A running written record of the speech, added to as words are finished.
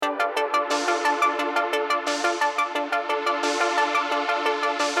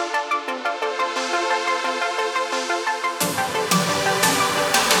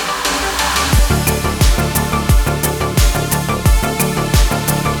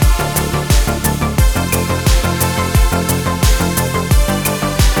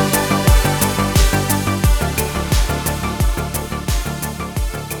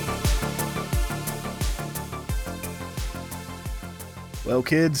Well,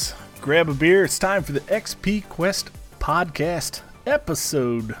 kids, grab a beer. It's time for the XP Quest podcast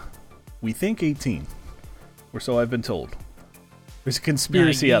episode, we think 18, or so I've been told. There's a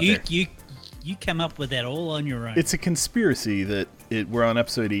conspiracy out there. You come up with that all on your own. It's a conspiracy that we're on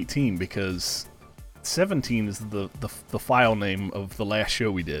episode 18 because 17 is the file name of the last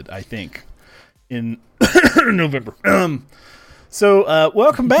show we did, I think, in November. So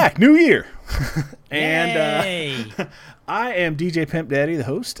welcome back, New Year. And I am DJ Pimp Daddy, the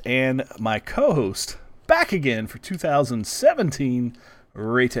host, and my co-host, back again for 2017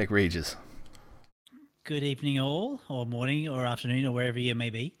 Raytech Rages. Good evening all, or morning, or afternoon, or wherever you may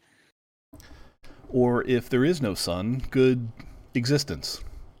be. Or if there is no sun, good existence.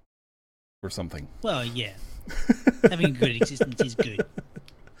 Or something. Well, yeah. Having a good existence is good.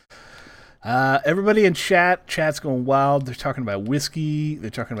 Everybody in chat's going wild. They're talking about whiskey. They're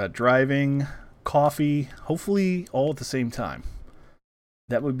talking about driving, coffee, hopefully all at the same time.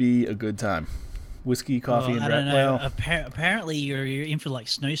 That would be a good time. Whiskey, coffee, and I don't know. Well, apparently, you're in for like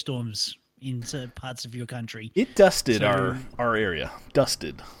snowstorms in certain parts of your country. It dusted our area.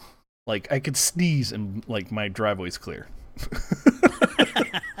 Dusted. Like, I could sneeze and, like, my driveway's clear.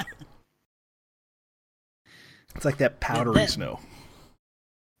 It's like that powdery snow.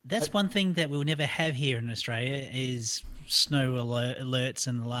 That's one thing that we'll never have here in Australia is snow alerts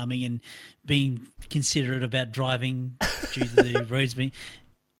and alarming and being considerate about driving due to the roads being...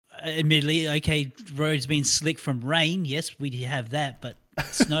 Admittedly, okay, roads being slick from rain, yes, we have that, but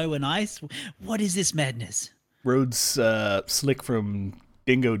snow and ice, what is this madness? Roads slick from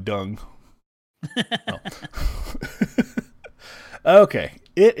dingo dung. Oh. Okay,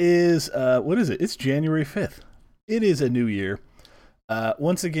 it is, what is it? It's January 5th. It is a new year.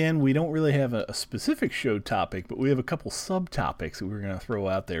 Once again, we don't really have a specific show topic, but we have a couple subtopics that we're going to throw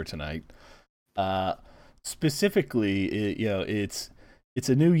out there tonight. Specifically, it's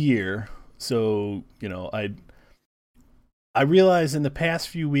a new year, so I realize in the past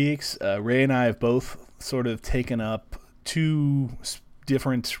few weeks, Ray and I have both sort of taken up two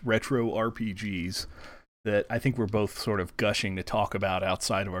different retro RPGs that I think we're both sort of gushing to talk about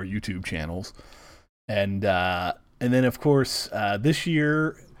outside of our YouTube channels, and then of course this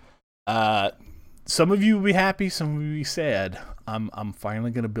year, some of you will be happy, some of you will be sad. I'm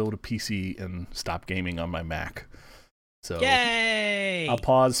finally going to build a PC and stop gaming on my Mac. So yay! I'll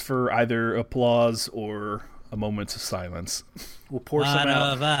pause for either applause or a moment of silence. We'll pour some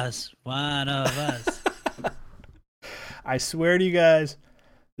out. One of us. I swear to you guys,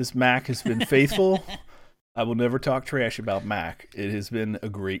 this Mac has been faithful. I will never talk trash about Mac. It has been a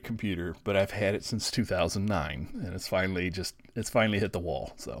great computer, but I've had it since 2009, and it's finally hit the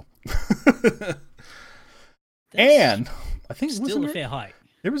wall. So, and I think still a fair height.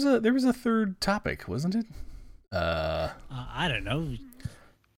 There was a third topic, wasn't it? I don't know.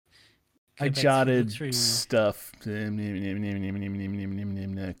 I jotted stuff.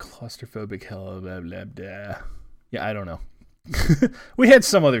 Claustrophobic hell, blah, blah, blah. Yeah, I don't know. We had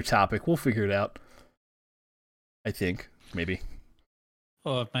some other topic. We'll figure it out. I think. Maybe.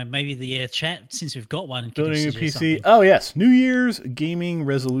 Or maybe the chat, since we've got one. Building a PC. Something. Oh, yes. New Year's gaming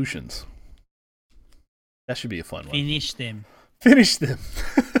resolutions. That should be a fun one. Finish them.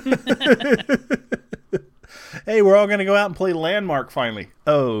 Hey, we're all going to go out and play Landmark finally.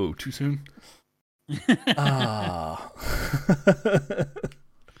 Oh, too soon?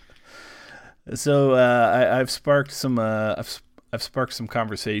 So I've sparked some I've sparked some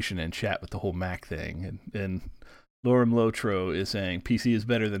conversation and chat with the whole Mac thing, and Lorem Lotro is saying PC is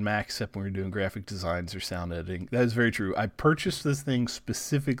better than Mac except when we're doing graphic designs or sound editing. That is very true. I purchased this thing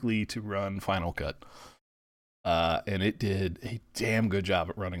specifically to run Final Cut, and it did a damn good job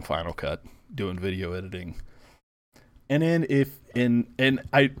at running Final Cut, doing video editing. And then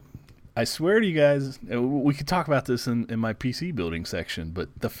I swear to you guys, we could talk about this in my PC building section, but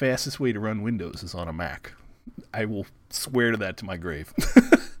the fastest way to run Windows is on a Mac. I will swear to that to my grave.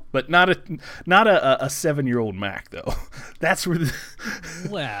 But not a 7-year-old Mac though. That's where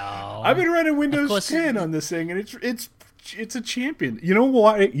well, I've been running Windows 10 on this thing, and it's a champion. You know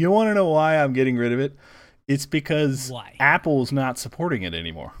why? You want to know why I'm getting rid of it? It's because Apple's not supporting it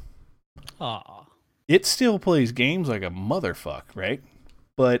anymore. Aw. It still plays games like a motherfuck, right?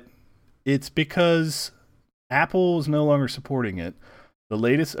 But it's because Apple is no longer supporting it. The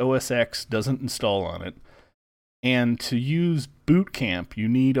latest OS X doesn't install on it. And to use Boot Camp, you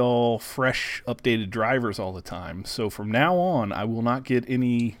need all fresh, updated drivers all the time. So from now on, I will not get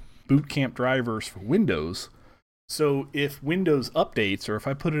any Boot Camp drivers for Windows. So if Windows updates, or if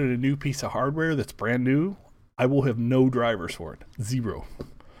I put in a new piece of hardware that's brand new, I will have no drivers for it. Zero.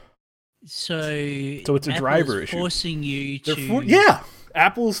 So it's a driver issue. Forcing you to...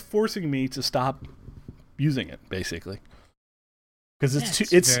 Apple's forcing me to stop using it, basically, because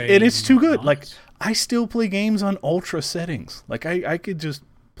it's too good. Nice. Like, I still play games on ultra settings. Like, I could just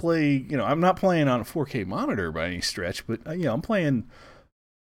play. I'm not playing on a 4K monitor by any stretch, but I'm playing.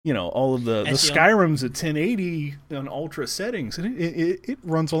 All of the Skyrims at 1080 on ultra settings, and it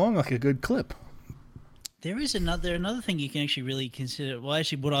runs along like a good clip. There is another thing you can actually really consider. Well,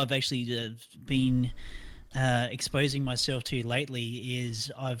 actually, what I've actually been exposing myself to lately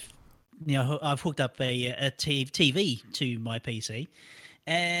is I've hooked up a TV to my PC,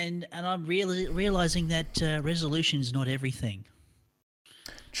 and I'm realizing that resolution is not everything.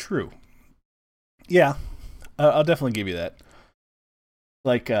 True. Yeah, I'll definitely give you that.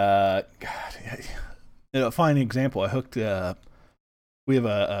 Like, God, a fine example. I hooked. We have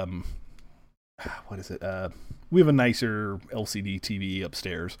a what is it? We have a nicer LCD TV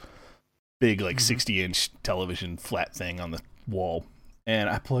upstairs, big 60-inch television flat thing on the wall, and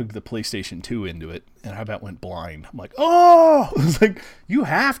I plugged the PlayStation 2 into it, and I about went blind. I'm like, oh! It's like, you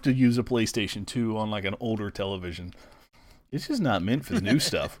have to use a PlayStation 2 on like an older television. It's just not meant for the new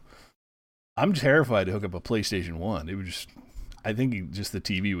stuff. I'm terrified to hook up a PlayStation 1. It would just. I think just the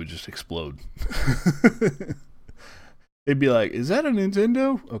TV would just explode. It'd be like, is that a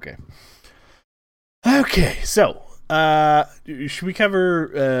Nintendo? Okay, so should we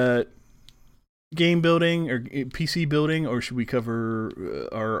cover game building or PC building, or should we cover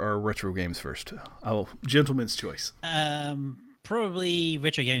our retro games first? Gentleman's choice. Probably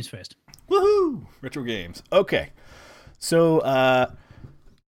retro games first. Woohoo! Retro games. Okay, so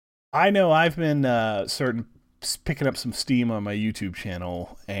I know I've been picking up some steam on my YouTube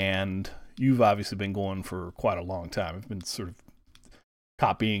channel, and you've obviously been going for quite a long time. I've been sort of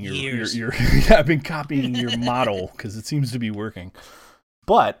copying your I've been copying your model because it seems to be working.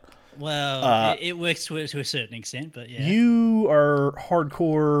 But it works to a certain extent, but yeah. You are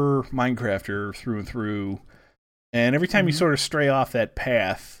hardcore Minecrafter through and through, and every time you sort of stray off that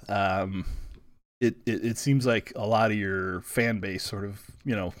path, it seems like a lot of your fan base sort of,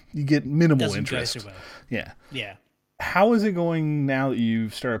 you get minimal interest. Go so well. Yeah. How is it going now that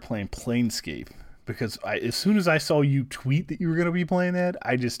you've started playing Planescape? Because as soon as I saw you tweet that you were going to be playing that,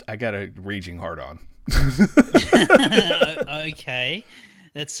 I got a raging hard on. Okay.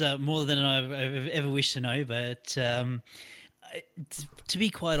 That's more than I've ever wished to know. But to be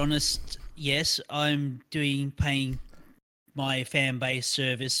quite honest, yes, I'm paying my fan base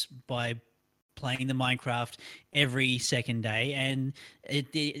service by playing the Minecraft every second day, and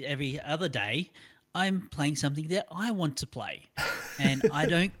every other day I'm playing something that I want to play, and I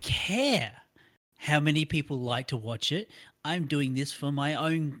don't care how many people like to watch it. I'm doing this for my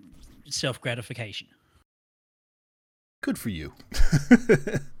own self-gratification. Good for you.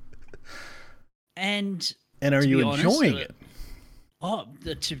 And are you enjoying it?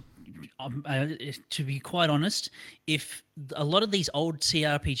 To be quite honest, if a lot of these old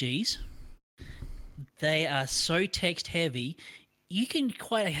CRPGs, they are so text heavy, you can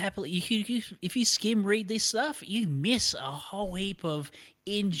quite happily, if you skim read this stuff, you miss a whole heap of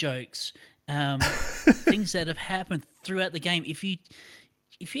in-jokes, things that have happened throughout the game. If you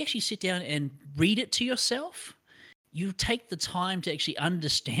actually sit down and read it to yourself, you take the time to actually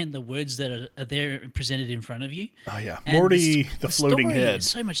understand the words that are there presented in front of you. Oh yeah, Morty the floating head is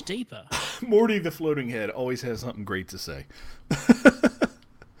so much deeper. Morty the floating head always has something great to say.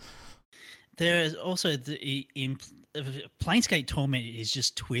 There is also in Planescape Torment is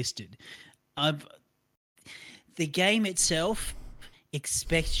just twisted. The game itself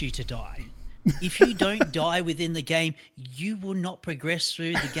expects you to die. If you don't die within the game, you will not progress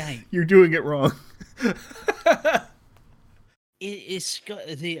through the game. You're doing it wrong. It's got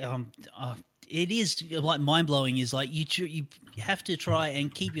the it is like mind blowing. Is like you have to try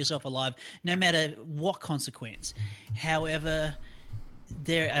and keep yourself alive no matter what consequence. However,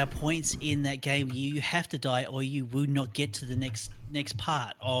 there are points in that game you have to die, or you will not get to the next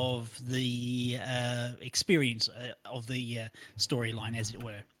part of the experience of the storyline, as it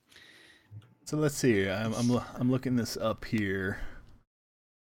were. So let's see. I'm looking this up here.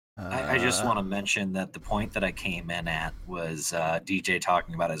 I just want to mention that the point that I came in at was DJ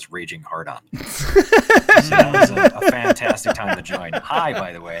talking about his raging hard on. So that was a fantastic time to join. Hi,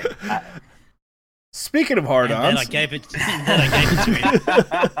 by the way. Speaking of hard-ons, then I gave it to him.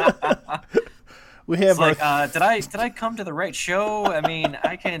 We have did I come to the right show? I mean,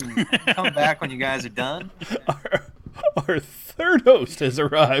 I can come back when you guys are done. Our third host has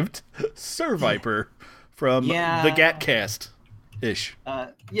arrived, Sir Viper from the Gatcast-ish.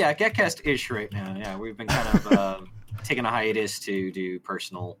 Gatcast-ish right now. Yeah, we've been kind of taking a hiatus to do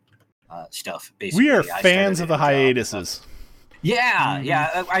personal stuff. Basically, we are fans of the hiatuses. Yeah,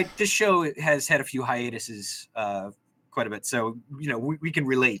 yeah. This show has had a few hiatuses, quite a bit, so we can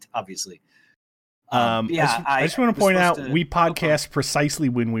relate, obviously. I just want to point out we podcast precisely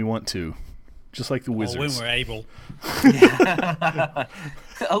when we want to, just like the Wizards. When we're able.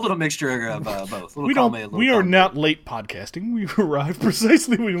 A little mixture of both. We are not late podcasting. We arrive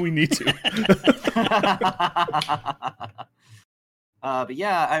precisely when we need to. But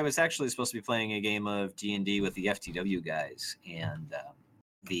yeah, I was actually supposed to be playing a game of D&D with the FTW guys, and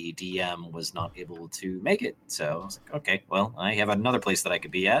the DM was not able to make it. So I was like, okay, well, I have another place that I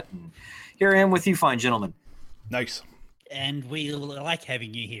could be at, and here I am with you fine gentlemen. Nice. And we like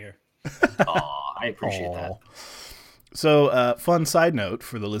having you here. Aw, I appreciate that. So, fun side note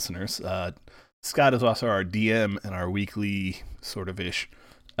for the listeners, Scott is also our DM in our weekly, sort of ish,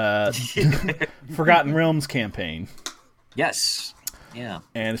 Forgotten Realms campaign. Yes. Yeah.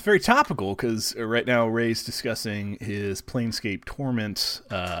 And it's very topical because right now Ray's discussing his Planescape Torment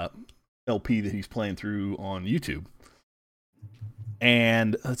LP that he's playing through on YouTube.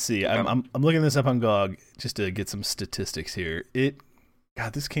 And let's see, I'm looking this up on GOG just to get some statistics here.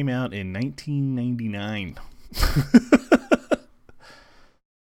 This came out in 1999.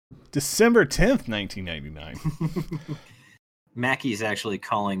 December 10th, 1999. Mackey's actually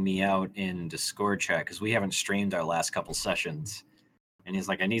calling me out in Discord chat because we haven't streamed our last couple sessions. And he's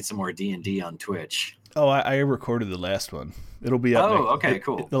like, I need some more D&D on Twitch. Oh, I recorded the last one. It'll be up. Oh, okay,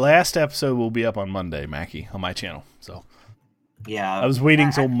 cool. The last episode will be up on Monday, Mackie, on my channel. So yeah, I was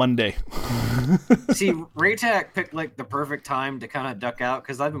waiting till Monday. See, Raytac picked like the perfect time to kind of duck out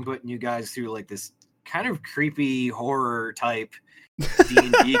because I've been putting you guys through like this kind of creepy horror type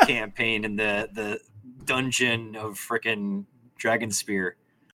D&D campaign in the dungeon of frickin' Dragonspear.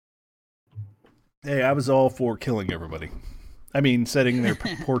 Hey, I was all for killing everybody. I mean, setting their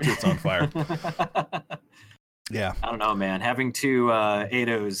portraits on fire. Yeah. I don't know, man. Having two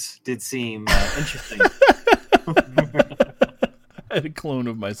Eidos did seem interesting. I had a clone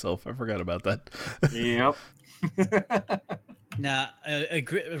of myself. I forgot about that. Yep. Now,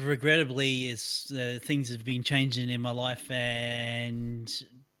 regrettably, things have been changing in my life, and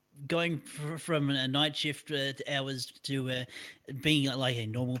going from a night shift hours to being like a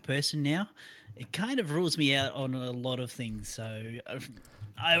normal person now, it kind of rules me out on a lot of things. So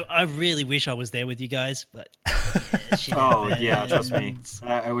I really wish I was there with you guys, but yeah, trust me.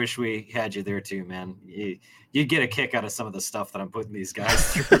 I wish we had you there too, man. You'd get a kick out of some of the stuff that I'm putting these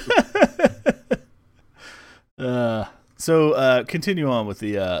guys through. So continue on with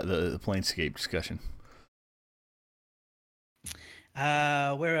the Planescape discussion.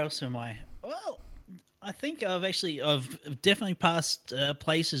 Where else am I? Well, I think I've definitely passed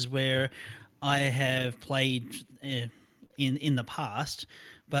places where I have played in the past,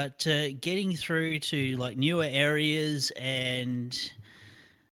 but getting through to like newer areas and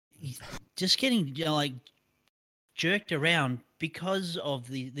just getting like jerked around because of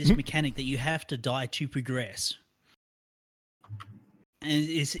this mechanic that you have to die to progress. And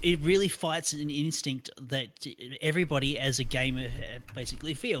it really fights an instinct that everybody as a gamer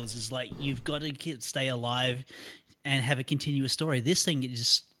basically feels. Is like you've got to stay alive and have a continuous story. This thing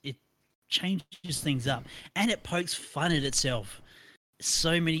it changes things up and it pokes fun at itself.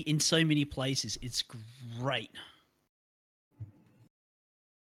 In so many places. It's great.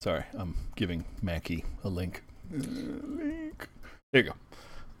 Sorry, I'm giving Mackie a link. There you go.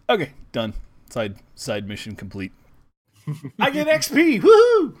 Okay, done. Side mission complete. I get XP.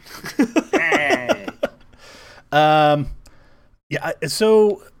 Woohoo! Hey. Yeah.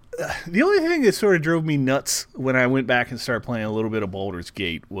 So the only thing that sort of drove me nuts when I went back and started playing a little bit of Baldur's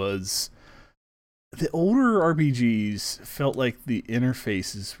Gate was the older RPGs felt like the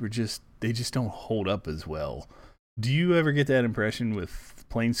interfaces were they just don't hold up as well. Do you ever get that impression with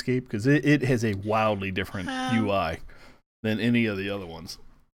Planescape? Because it has a wildly different UI than any of the other ones.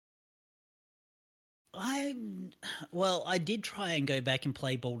 I did try and go back and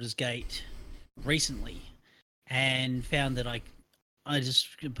play Baldur's Gate recently, and found that I just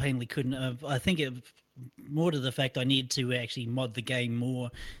plainly couldn't. I think it more to the fact I need to actually mod the game more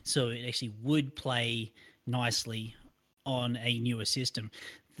so it actually would play nicely on a newer system.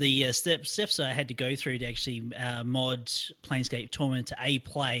 The steps I had to go through to actually mod Planescape Torment to A,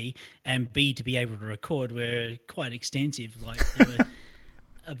 play, and B, to be able to record were quite extensive. Like there were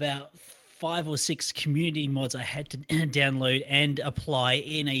about 5 or 6 community mods I had to download and apply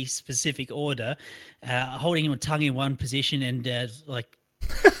in a specific order, holding my tongue in one position and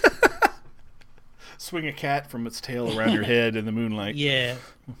swing a cat from its tail around your head in the moonlight. Yeah,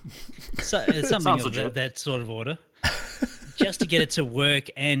 so something of that sort of order, just to get it to work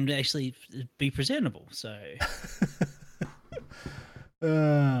and actually be presentable. So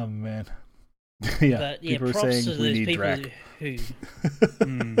Oh man. Yeah. But yeah, people are props saying to we those need people Drac. who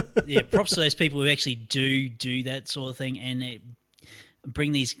yeah, props to those people who actually do that sort of thing and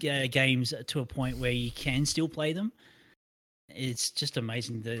bring these games to a point where you can still play them. It's just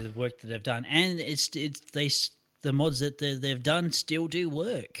amazing the work that they've done, and the mods that they've done still do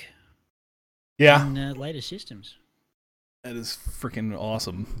work. Yeah. In later systems. That is freaking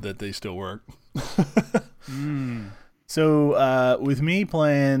awesome that they still work. So with me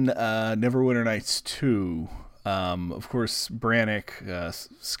playing Neverwinter Nights 2, of course, Brannick,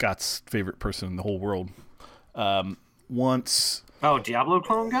 Scott's favorite person in the whole world, wants... Oh, Diablo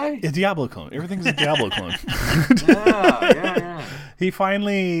clone guy? A Diablo clone. Everything's a Diablo clone. Yeah. He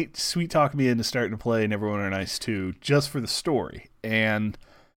finally sweet-talked me into starting to play Neverwinter Nights 2 just for the story. And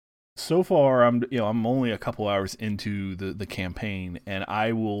so far, I'm only a couple hours into the campaign, and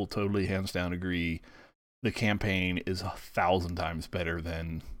I will totally hands down agree the campaign is 1,000 times better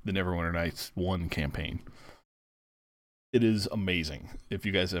than the Neverwinter Nights 1 campaign. It is amazing if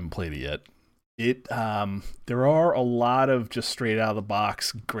you guys haven't played it yet. There are a lot of just straight out of the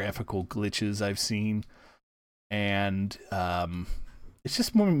box graphical glitches I've seen, and it's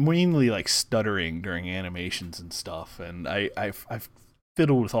just mainly like stuttering during animations and stuff. And I've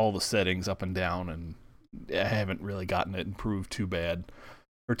fiddled with all the settings up and down, and I haven't really gotten it improved too bad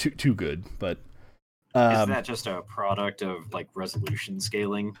or too good. But is that just a product of like resolution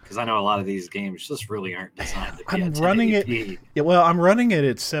scaling? Because I know a lot of these games just really aren't designed to be I'm at running 1080p. it. Yeah, well, I'm running it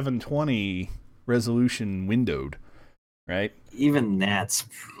at 720 resolution windowed, right? Even that's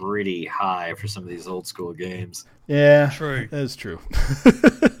pretty high for some of these old school games. Yeah, True. That's true.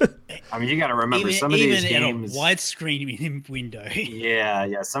 I mean, you got to remember some of these games. In a widescreen window.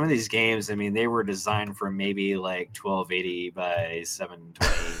 Yeah. Some of these games, I mean, they were designed for maybe like 1280 by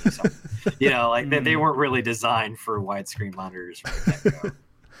 720. Something. They weren't really designed for widescreen monitors from the get-go.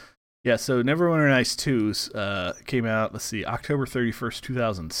 Yeah, so Neverwinter Nights 2 came out, let's see, October 31st,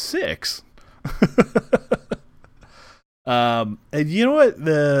 2006. And you know what?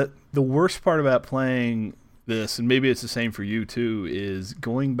 The worst part about playing this, and maybe it's the same for you too, is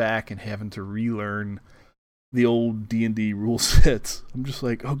going back and having to relearn the old D&D rule sets. I'm just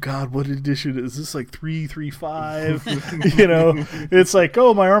like, oh god, what edition is this? Like 335? It's like,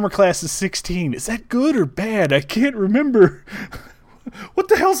 oh, my armor class is 16. Is that good or bad? I can't remember. What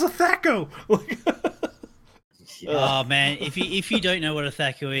the hell's a THAC0? Oh man, if you don't know what a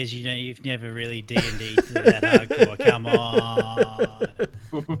THAC0 is, you've never really D&D that hardcore. Come on.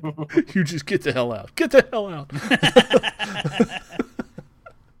 You just get the hell out. Get the hell out.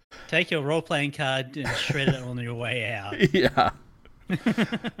 Take your role-playing card and shred it on your way out. Yeah.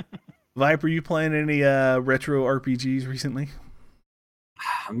 Viper, you playing any retro RPGs recently?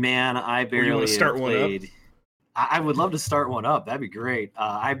 Man, I barely start one up? I would love to start one up. That'd be great.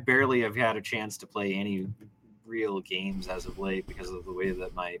 I barely have had a chance to play any real games as of late because of the way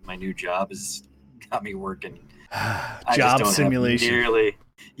that my new job has got me working. Job simulation.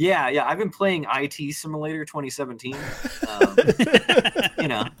 Yeah. I've been playing IT Simulator 2017.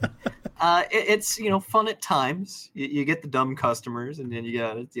 It's fun at times. You get the dumb customers, and then you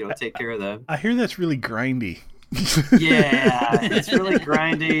gotta take care of them. I hear that's really grindy. Yeah, it's really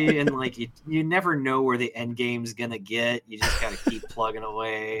grindy, and like you never know where the end game's gonna get. You just gotta keep plugging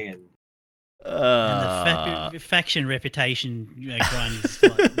away, and the faction reputation grind is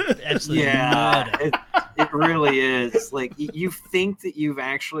like absolutely murder. It really is. Like you think that you've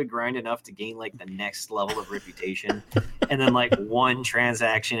actually grinded enough to gain like the next level of reputation, and then like one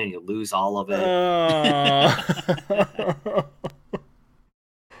transaction and you lose all of it.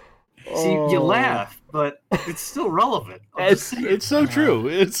 See, you laugh, but it's still relevant. It's so true.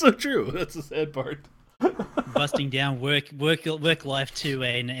 It's so true. That's the sad part. Busting down work life to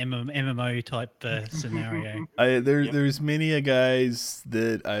an MMO type scenario. There's many guys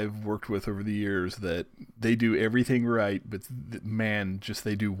that I've worked with over the years that they do everything right, but man, just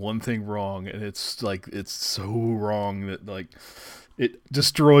they do one thing wrong, and it's so wrong that like it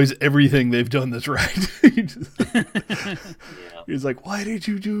destroys everything they've done that's right. He's like, why did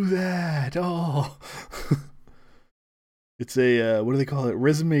you do that? Oh. It's a, what do they call it?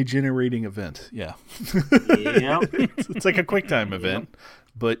 Resume generating event. Yeah. Yep. It's like a QuickTime event,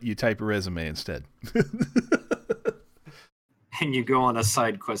 but you type a resume instead. And you go on a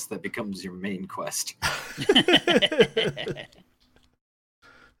side quest that becomes your main quest.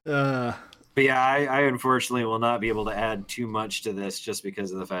 But yeah, I unfortunately will not be able to add too much to this just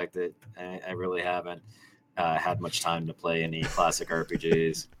because of the fact that I really haven't had much time to play any classic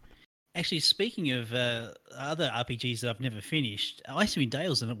RPGs. Actually, speaking of other RPGs that I've never finished, Icewind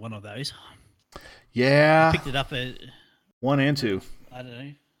Dale's in one of those. Yeah. I picked it up at 1 and 2. I don't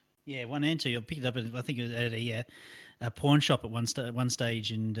know. Yeah, 1 and 2. I picked it up, I think it was at a pawn shop at one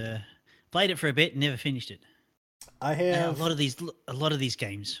stage, and played it for a bit and never finished it. I have a lot of these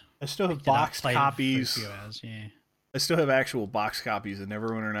games. I still have Picked it up, boxed played it for a copies. few hours, yeah. I still have actual box copies of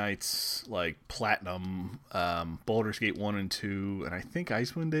Neverwinter Nights, like Platinum, Baldur's Gate 1 and 2, and I think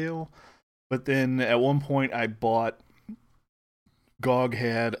Icewind Dale. But then at one point I bought, GOG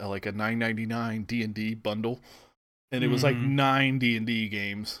had like a $9.99 D&D bundle, and it was like 9 D&D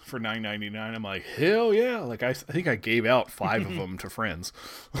games for $9.99. I'm like, hell yeah. Like I think I gave out 5 of them to friends.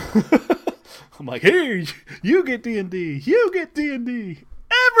 I'm like, here, you get D&D, you get D&D.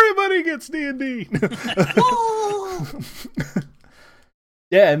 Everybody gets D&D.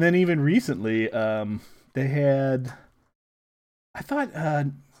 Yeah, and then even recently, they had. I thought,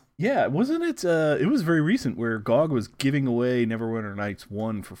 yeah, wasn't it? It was very recent where GOG was giving away Neverwinter Nights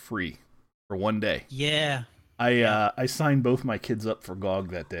 1 for free for 1 day. Yeah. I signed both my kids up for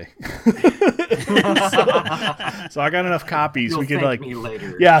GOG that day. so I got enough copies. You'll we could thank me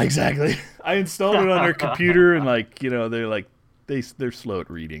later. Yeah, exactly. I installed it on their computer, and they're like. They're slow at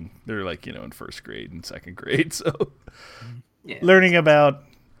reading. They're like, in first grade and second grade. So learning about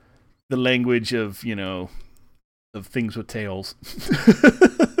the language of, of things with tails.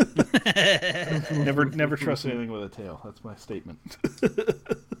 Never trust anything with a tail. That's my statement. But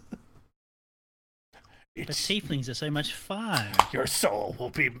tieflings are so much fun. Your soul will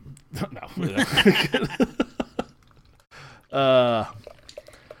be... No.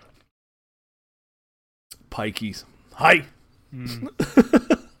 Pikeys. Hi!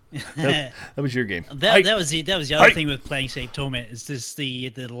 that was your game. That was the other thing with Planescape Torment is just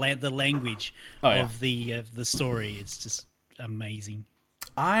the language of the story. It's just amazing.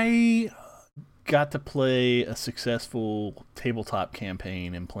 I got to play a successful tabletop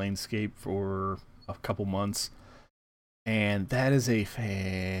campaign in Planescape for a couple months, and that is a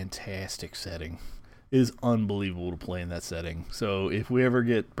fantastic setting. It is unbelievable to play in that setting. So if we ever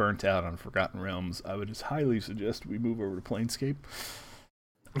get burnt out on Forgotten Realms, I would just highly suggest we move over to Planescape.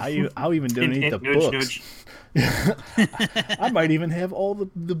 I'll even donate the books. Nudge. I might even have all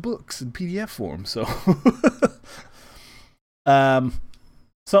the books in PDF form. So,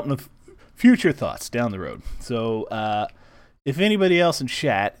 something of future thoughts down the road. So, if anybody else in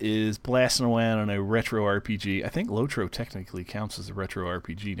chat is blasting around on a retro RPG, I think Lotro technically counts as a retro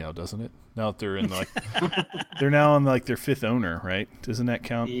RPG now, doesn't it? Now that they're in they're now on their 5th owner, right? Doesn't that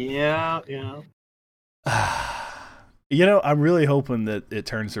count? Yeah. I'm really hoping that it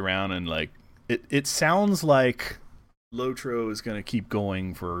turns around and it sounds like Lotro is going to keep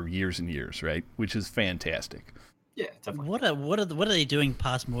going for years and years, right? Which is fantastic. Yeah, definitely. What are they doing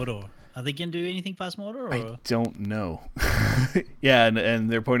past Mordor? Are they going to do anything past Mordor? Or? I don't know. Yeah, and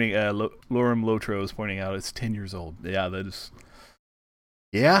they're pointing. Lorem Lotro is pointing out it's 10 years old. Yeah, that is.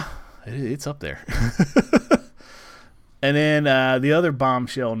 Yeah, it's up there. And then the other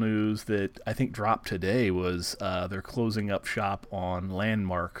bombshell news that I think dropped today was they're closing up shop on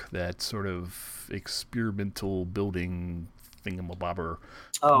Landmark, that sort of experimental building thingamabobber.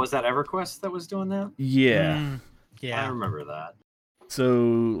 Oh, was that EverQuest that was doing that? Yeah. Yeah, I remember that. So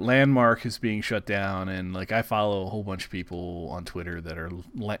Landmark is being shut down, and I follow a whole bunch of people on Twitter that are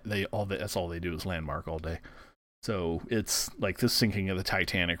that's all they do is Landmark all day. So it's like the sinking of the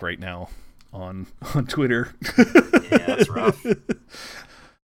Titanic right now on Twitter. Yeah, that's rough.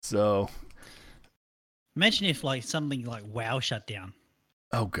 So imagine if something like WoW shut down.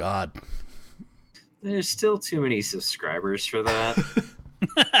 Oh God. There's still too many subscribers for that.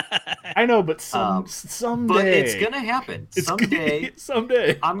 I know, but someday. But it's gonna happen. Someday.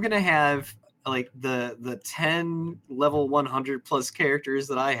 I'm gonna have the 10 level 100 plus characters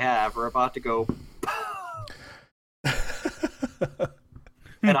that I have are about to go.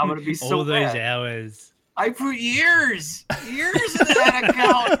 And I'm gonna be so all those mad. hours. I put years into that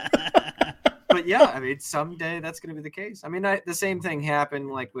account. But yeah, I mean, someday that's gonna be the case. I mean, the same thing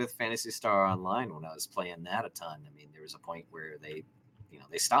happened with Phantasy Star Online when I was playing that a ton. I mean, there was a point where they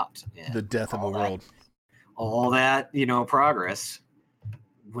stopped. The death of a world. All that progress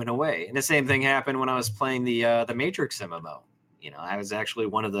went away, and the same thing happened when I was playing the Matrix MMO. I was actually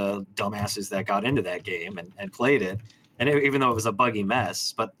one of the dumbasses that got into that game and played it. And even though it was a buggy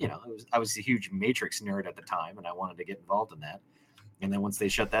mess, but I was a huge Matrix nerd at the time, and I wanted to get involved in that. And then once they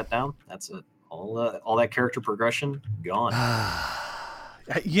shut that down, that's it. All that character progression gone.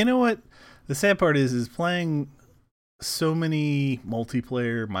 You know what? The sad part is playing so many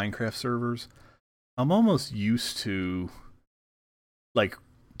multiplayer Minecraft servers. I'm almost used to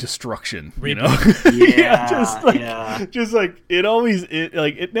destruction, Yeah. just it always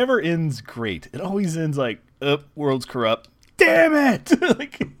it never ends great. It always ends world's corrupt. damn it!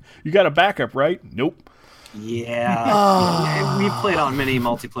 Like, you got a backup, right? Nope. Yeah. We've played on many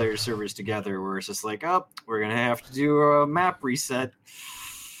multiplayer servers together where it's just like, oh, we're going to have to do a map reset.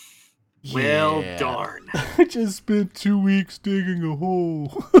 Well, Yeah. darn. I just spent 2 weeks digging a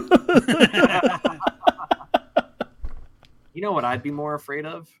hole. You know what I'd be more afraid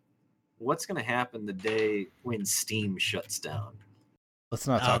of? What's going to happen the day when Steam shuts down? Let's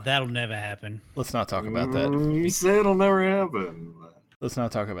not Oh, talk. that'll never happen. Let's not talk about that. You say it'll never happen. Let's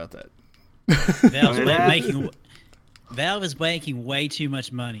not talk about that. Valve is making way too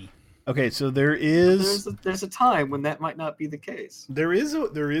much money. Okay, so there's a time when that might not be the case. there is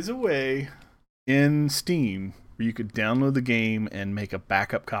a way in Steam where you could download the game and make a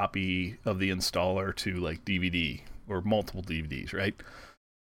backup copy of the installer to like DVD or multiple DVDs, right?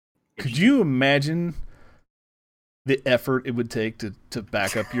 Could you imagine the effort it would take to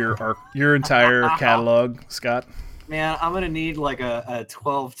back up your entire catalog, Scott? Man, I'm gonna need like a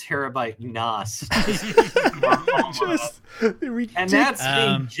 12 terabyte NAS. Just and that's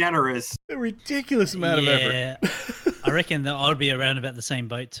being generous. A ridiculous amount of effort. I reckon that I'll be around about the same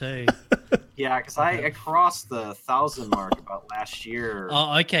boat too. Yeah, because I crossed the 1,000 mark about last year.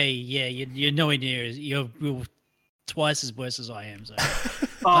 Oh, okay, yeah, you're nowhere near. You're twice as worse as I am. So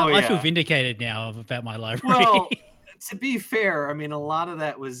I feel vindicated now about my library. Well, to be fair, I mean, a lot of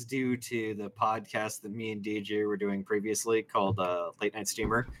that was due to the podcast that me and DJ were doing previously called Late Night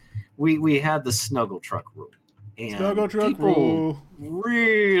Steamer. We had the Snuggle Truck rule. And Snuggle Truck people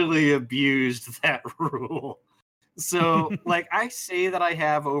really abused that rule. So, like, I say that I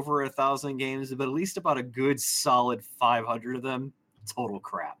have over 1,000 games, but at least about a good solid 500 of them, total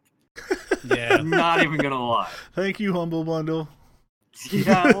crap. Yeah. Not even going to lie. Thank you, Humble Bundle.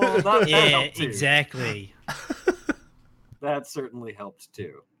 Yeah, well, that helped too. Exactly. That certainly helped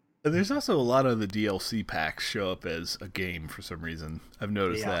too. There's also a lot of the DLC packs show up as a game for some reason. I've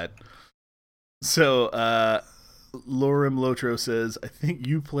noticed that. So, Lorem Lotro says, I think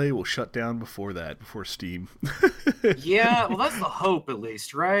Uplay will shut down before Steam. Yeah, well, that's the hope at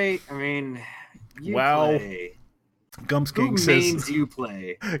least, right? I mean, Uplay. Wow. Gums King says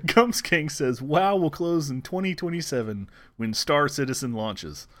Uplay. Gums King says, WoW will close in 2027 when Star Citizen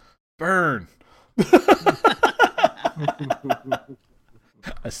launches. Burn.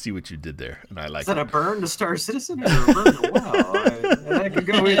 I see what you did there, and I like it. Is that a burn to Star Citizen or a burn to WoW? That could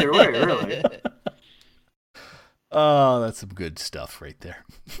go either way, really. Oh, that's some good stuff right there.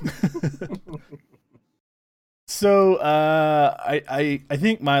 So, I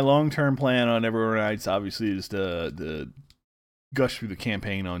think my long-term plan on Everywhere Nights obviously is to gush through the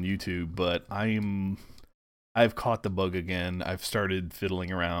campaign on YouTube, but I've caught the bug again. I've started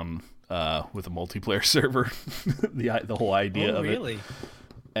fiddling around with a multiplayer server, the whole idea of really? it.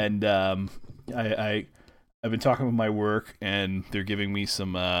 And I've been talking with my work, and they're giving me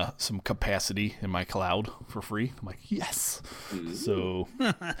some capacity in my cloud for free. I'm like, yes. Ooh. So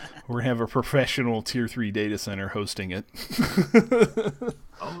we're gonna have a professional tier 3 data center hosting it.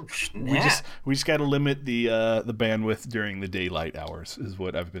 Oh snap! We just got to limit the bandwidth during the daylight hours, is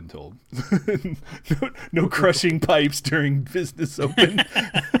what I've been told. no crushing pipes during business open.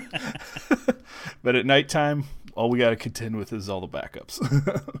 But at nighttime, all we got to contend with is all the backups.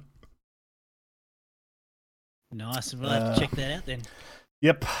 Nice. We'll have to check that out then.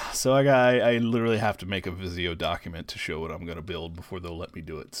 Yep. So I literally have to make a Visio document to show what I'm going to build before they'll let me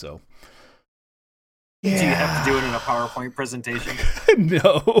do it. So. Yeah. Do you have to do it in a PowerPoint presentation?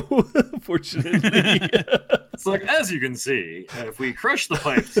 No, fortunately. It's like, as you can see, if we crush the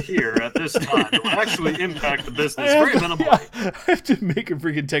pipes here at this time, it will actually impact the business very minimally. Yeah, I have to make a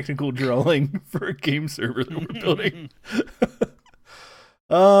freaking technical drawing for a game server that we're building.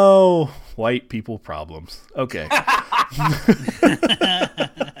 Oh, white people problems. Okay.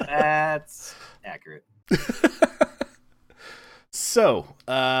 That's accurate. So,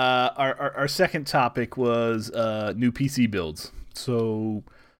 our second topic was new PC builds. So,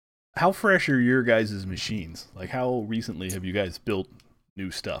 how fresh are your guys' machines? Like, how recently have you guys built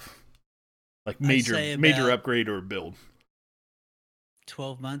new stuff? Like major upgrade or build?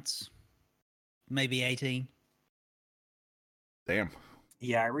 12 months, maybe 18. Damn.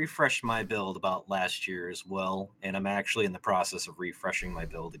 Yeah, I refreshed my build about last year as well, and I'm actually in the process of refreshing my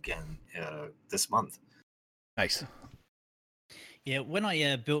build again this month. Nice. Yeah, when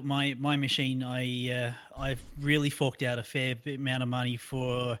I built my machine, I really forked out a fair amount of money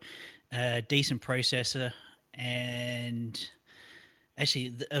for a decent processor, and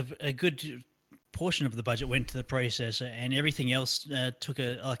actually a good portion of the budget went to the processor, and everything else took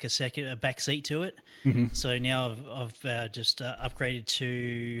a back seat to it. Mm-hmm. So now I've just upgraded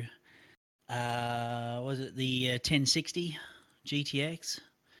to was it the 1060 GTX,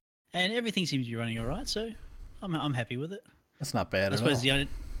 and everything seems to be running all right. So I'm happy with it. That's not bad I at all. suppose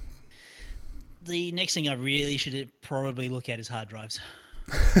the next thing I really should probably look at is hard drives.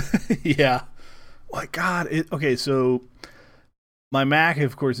 Yeah. My God. Okay, so my Mac,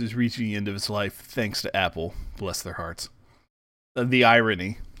 of course, is reaching the end of its life thanks to Apple. Bless their hearts. The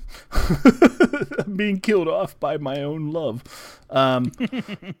irony. I'm being killed off by my own love.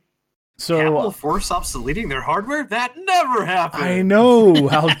 So Apple force obsoleting their hardware? That never happened. I know.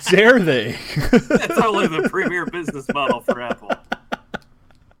 How dare they? That's only the premier business model for Apple.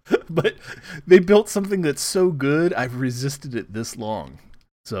 But they built something that's so good, I've resisted it this long.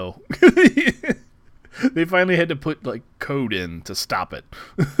 So they finally had to put like code in to stop it.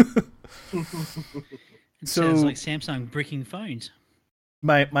 Sounds like Samsung bricking phones.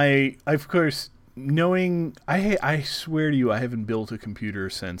 My of course, knowing I swear to you, I haven't built a computer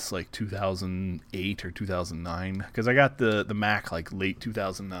since like 2008 or 2009 because I got the Mac like late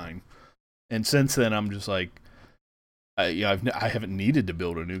 2009, and since then I'm just like, I haven't needed to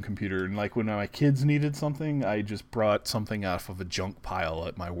build a new computer. And like when my kids needed something, I just brought something off of a junk pile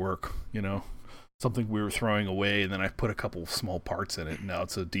at my work, something we were throwing away, and then I put a couple small parts in it, and now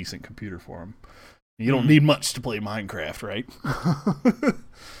it's a decent computer for them. You don't need much to play Minecraft, right?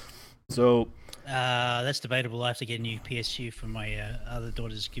 So that's debatable. I have to get a new PS2 for my other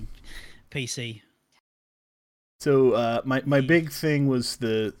daughter's PC. So my big thing was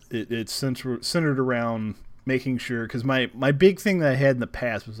it's centered around making sure, because my big thing that I had in the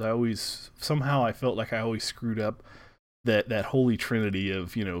past was I felt like I always screwed up that holy trinity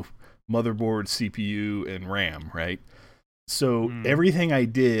of motherboard, CPU, and RAM, right? So everything I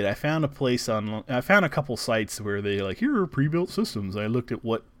did, I found a couple sites where they like, here are pre-built systems. I looked at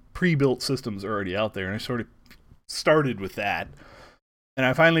what pre-built systems are already out there, and I sort of started with that. And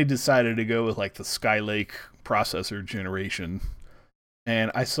I finally decided to go with like the Skylake processor generation. And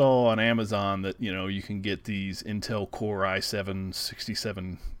I saw on Amazon that, you can get these Intel Core i7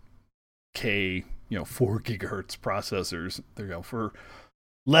 67K, 4 gigahertz processors. For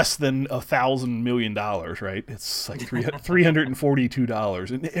less than $1,000 million, right? It's like $342,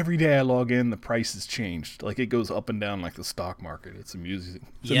 and every day I log in, the price has changed. Like it goes up and down like the stock market. It's amusing.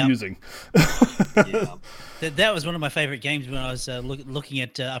 Amusing. Yeah. That was one of my favorite games when I was looking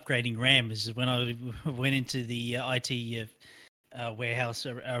at upgrading RAM. Is when I went into the IT warehouse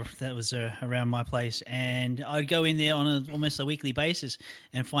that was around my place, and I'd go in there on almost a weekly basis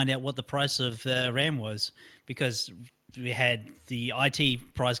and find out what the price of RAM was, because we had the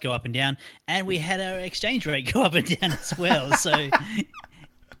IT price go up and down, and we had our exchange rate go up and down as well. So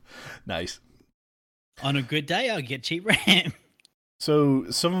nice. On a good day, I'll get cheap RAM. So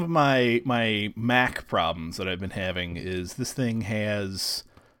some of my Mac problems that I've been having is this thing has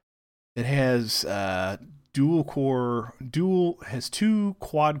two quad-core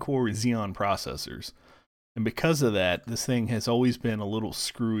Xeon processors. And because of that, this thing has always been a little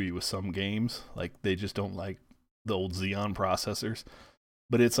screwy with some games. Like they just don't like the old Xeon processors.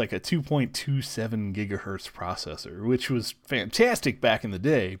 But it's like a 2.27 gigahertz processor, which was fantastic back in the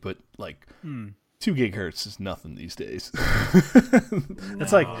day, but like 2 gigahertz is nothing these days.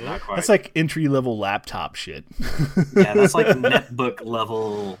 That's like entry-level laptop shit. Yeah, that's like netbook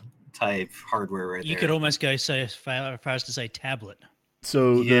level type hardware right there. You could almost go so far as to say tablet.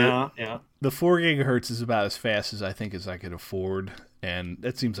 So the 4 gigahertz is about as fast as I think as I could afford, and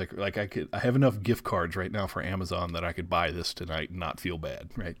that seems like I have enough gift cards right now for Amazon that I could buy this tonight and not feel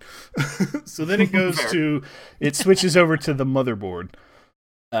bad, right? So then it goes it switches over to the motherboard.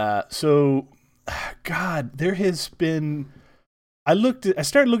 So God, there has been. I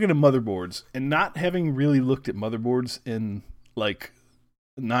started looking at motherboards, and not having really looked at motherboards in like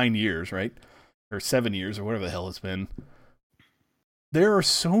 9 years, right, or 7 years, or whatever the hell it's been. There are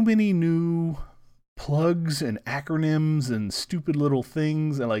so many new plugs and acronyms and stupid little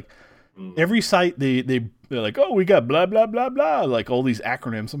things, and like every site they're like, oh, we got blah blah blah blah, like all these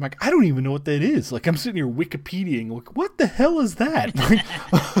acronyms. I'm like, I don't even know what that is. Like I'm sitting here Wikipediaing, like, what the hell is that?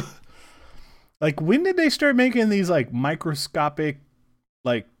 Like when did they start making these like microscopic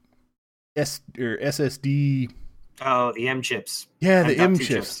like SSD? Oh, the M chips. Yeah, the M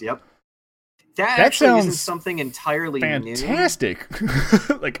chips. Yep. That actually isn't something entirely fantastic.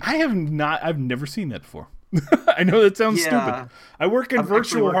 Like I've never seen that before. I know that sounds stupid. I work in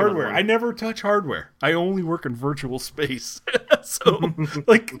virtual hardware. I never touch hardware. I only work in virtual space. So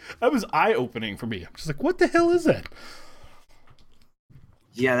like that was eye-opening for me. I'm just like, what the hell is that?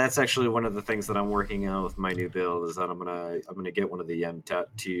 Yeah, that's actually one of the things that I'm working on with my new build, is that I'm gonna get one of the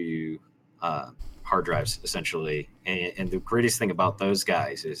M.2 hard drives essentially, and the greatest thing about those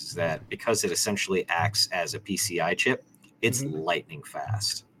guys is that because it essentially acts as a PCI chip, It's lightning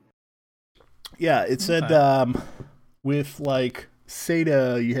fast. Yeah, it said with like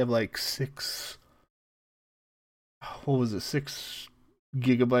SATA, you have like 6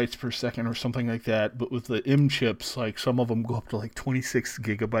 gigabytes per second or something like that. But with the M chips, like some of them go up to like 26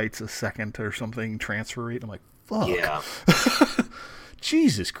 gigabytes a second or something transfer rate. I'm like, fuck. Yeah.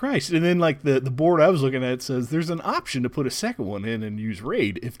 Jesus Christ. And then like the board I was looking at says there's an option to put a second one in and use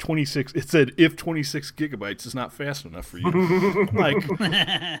RAID if 26 gigabytes is not fast enough for you. I'm like,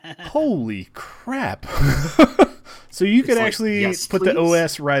 holy crap. So you could actually put the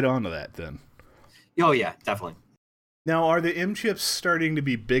OS right onto that then. Oh yeah, definitely. Now, are the M chips starting to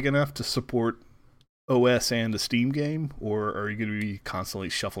be big enough to support OS and the Steam game, or are you going to be constantly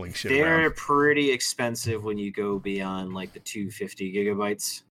shuffling shit around? They're pretty expensive when you go beyond like the 250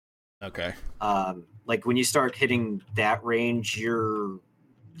 gigabytes. Okay. Like when you start hitting that range, you're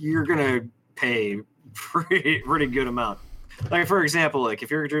gonna pay pretty good amount. Like for example, like if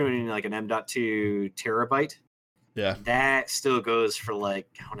you're doing like an M.2 terabyte, yeah, that still goes for like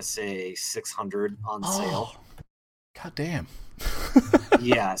I want to say 600 on sale. God damn.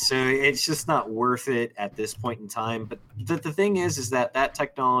 Yeah, so it's just not worth it at this point in time. But the thing is that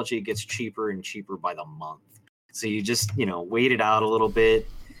technology gets cheaper and cheaper by the month. So you just, wait it out a little bit.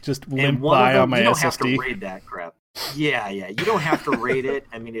 Just limp by on my SSD. You don't have to raid that crap. Yeah, you don't have to raid it.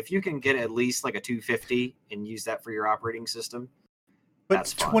 I mean, if you can get at least like a 250 and use that for your operating system, but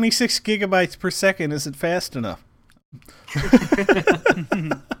that's fine. 26 gigabytes per second isn't fast enough.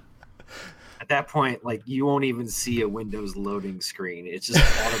 At that point, like you won't even see a Windows loading screen. It's just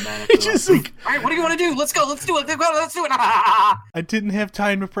automatically. It's just like, all right, what do you want to do? Let's go. Let's do it. Let's do it. I didn't have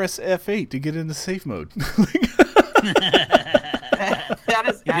time to press F8 to get into safe mode. That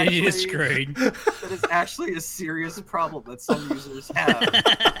is actually screwed. That is actually a serious problem that some users have.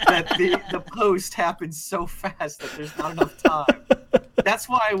 That the post happens so fast that there's not enough time. That's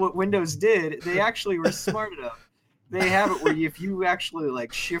why what Windows did, they actually were smart enough. They have it where if you actually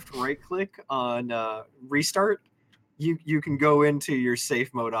like shift right click on restart, you can go into your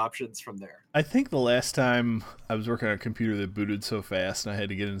safe mode options from there. I think the last time I was working on a computer that booted so fast and I had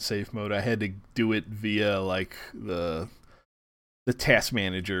to get in safe mode, I had to do it via like the task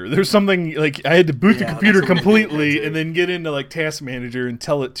manager. There's something like I had to boot the computer completely and then get into like task manager and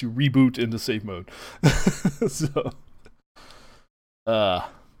tell it to reboot into safe mode. So,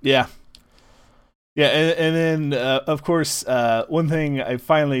 yeah. Yeah, and then, of course, one thing I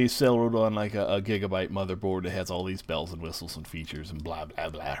finally settled on, like a gigabyte motherboard that has all these bells and whistles and features and blah, blah,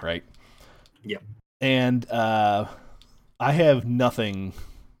 blah, right? Yep. And I have nothing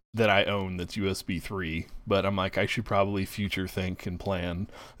that I own that's USB 3, but I'm like, I should probably future think and plan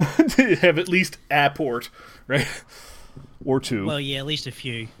to have at least a port, right? Or two. Well, yeah, at least a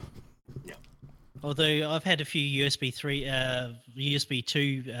few. Yeah. Although I've had a few USB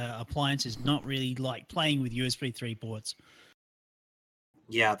 2 appliances not really like playing with USB 3 ports.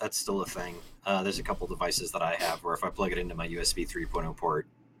 Yeah, that's still a thing. There's a couple devices that I have where if I plug it into my USB 3.0 port,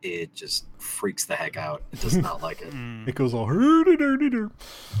 it just freaks the heck out. It does not like it. It goes all hurdy-durdy-dur.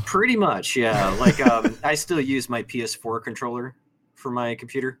 Pretty much, yeah. Like I still use my PS4 controller for my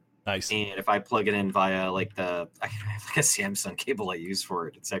computer. Nice. And if I plug it in via I have like a Samsung cable I use for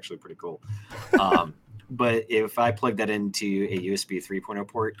it. It's actually pretty cool. But if I plug that into a USB 3.0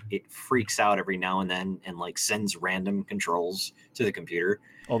 port, it freaks out every now and then and like sends random controls to the computer.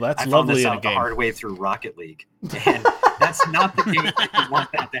 Oh, that's I found lovely this in a out the game. hard way through Rocket League, and that's not the game that you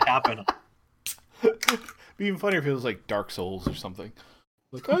want that to happen. It'd be even funnier if it was like Dark Souls or something.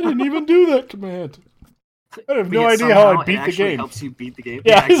 Like, I didn't even do that command. I have no idea how I beat the game. Helps you beat the game.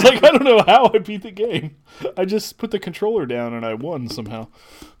 Yeah, he's like, I don't know how I beat the game. I just put the controller down and I won somehow.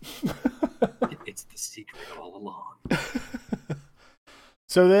 It's the secret all along.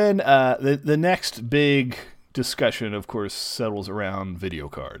 So then the next big discussion, of course, settles around video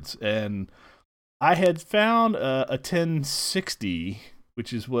cards. And I had found a 1060,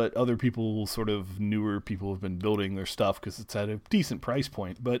 which is what other people, sort of newer people, have been building their stuff because it's at a decent price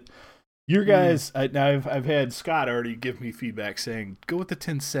point. But your guys, now I've had Scott already give me feedback saying, go with the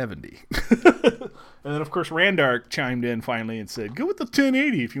 1070. And then, of course, Randark chimed in finally and said, go with the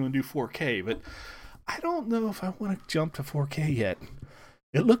 1080 if you want to do 4K. But I don't know if I want to jump to 4K yet.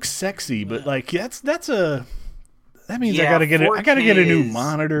 It looks sexy, but like that means I gotta get a new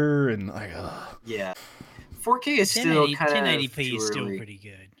monitor and like. Yeah, 4K is still kind of 1080p is still pretty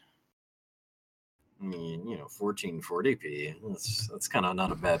good. I mean, 1440p. That's kind of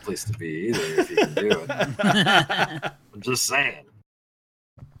not a bad place to be either if you can do it. I'm just saying.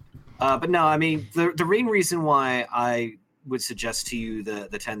 But no, I mean the main reason why I would suggest to you the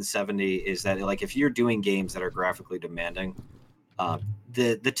 1070 is that, like, if you're doing games that are graphically demanding,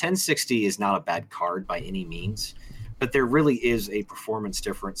 the 1060 is not a bad card by any means, but there really is a performance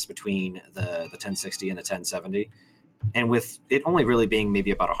difference between the 1060 and the 1070. And with it only really being maybe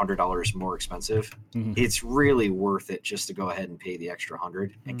about $100 more expensive, it's really worth it just to go ahead and pay the extra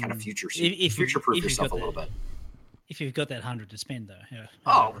 100 and kind of future-proof yourself a little bit. If you've got that 100 to spend, though. Yeah.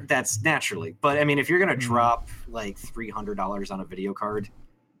 Oh, that's naturally. But I mean, if you're going to drop like $300 on a video card,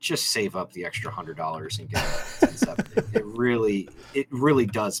 just save up the extra $100 and get a 1070. It really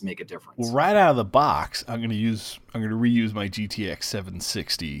does make a difference. Well, right out of the box, I'm going to reuse my GTX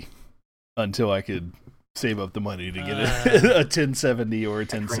 760 until I could save up the money to get a 1070 or a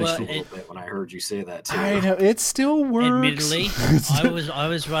 1060. I cringed a little bit when I heard you say that too. I know, it still works. Admittedly, I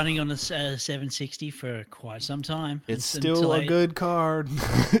was running on a 760 for quite some time. It's still a good card.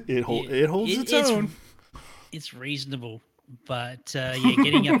 It holds its own. It's reasonable, but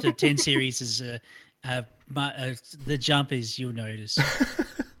getting up to 10 series is the jump is, you'll notice.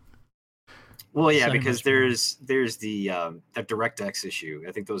 Well, yeah, because there's the DirectX issue.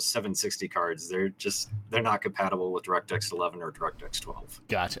 I think those 760 cards, they're not compatible with DirectX 11 or DirectX 12.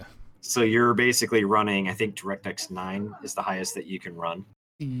 Gotcha. So you're basically running, I think DirectX 9 is the highest that you can run.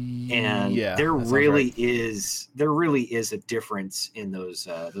 And there really is a difference in those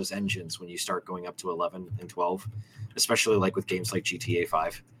engines when you start going up to 11 and 12, especially like with games like GTA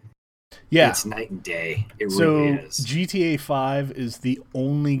 5. Yeah, it's night and day. It really is. GTA 5 is the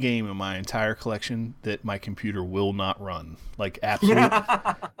only game in my entire collection that my computer will not run. Like, absolutely,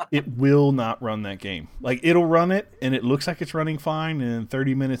 it will not run that game. Like, it'll run it, and it looks like it's running fine, and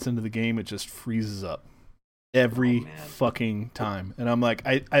 30 minutes into the game, it just freezes up every fucking time. And I'm like,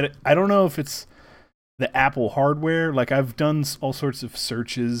 I don't know if it's the Apple hardware. Like, I've done all sorts of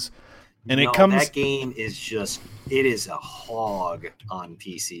searches. And that game is it is a hog on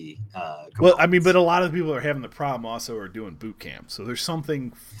PC. Well, I mean, but a lot of the people that are having the problem also are doing boot camp. So there's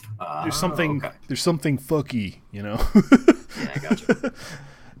something fucky, you know? Yeah, I gotcha.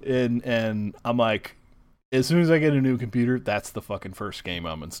 and I'm like, as soon as I get a new computer, that's the fucking first game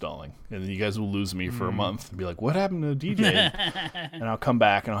I'm installing. And then you guys will lose me for a month and be like, what happened to DJ? And I'll come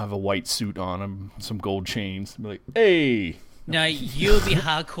back and I'll have a white suit on and some gold chains. And be like, hey. No, you'll be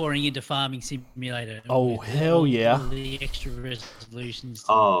hardcoring into Farming Simulator. Oh, hell yeah. All the extra resolutions.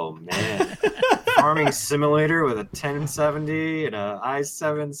 Oh, man. Farming Simulator with a 1070 and a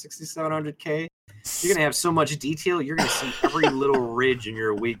i7 6700K. You're going to have so much detail, you're going to see every little ridge in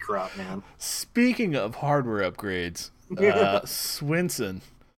your wheat crop, man. Speaking of hardware upgrades, Swinson,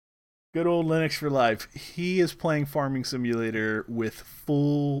 good old Linux for life, he is playing Farming Simulator with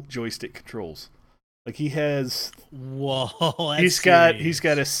full joystick controls. Like, he has, he's got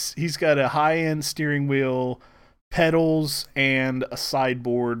a high-end steering wheel, pedals, and a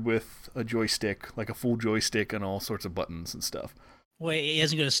sideboard with a joystick, like a full joystick and all sorts of buttons and stuff. Wait, he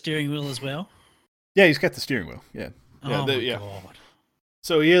hasn't got a steering wheel as well? Yeah, he's got the steering wheel. Yeah. Oh my God.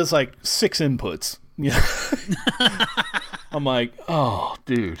 So he has like 6 inputs. Yeah. I'm like, oh,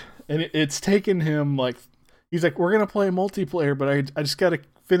 dude. And it's taken him like, he's like, we're gonna play multiplayer, but I just gotta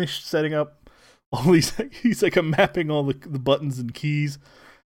finish setting up all these. He's like, I'm mapping all the buttons and keys.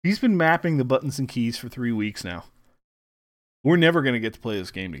 He's been mapping the buttons and keys for 3 weeks now. We're never gonna get to play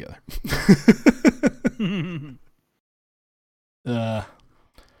this game together.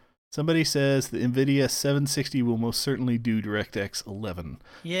 Somebody says the NVIDIA 760 will most certainly do DirectX 11.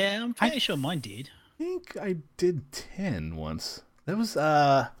 Yeah, I'm pretty sure mine did. I think I did 10 once. That was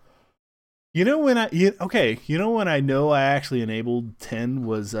you know when I know I actually enabled 10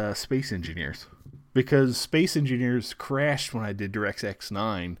 was Space Engineers, because Space Engineers crashed when I did DirectX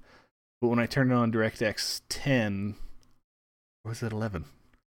 9, but when I turned on DirectX 10, or was it 11?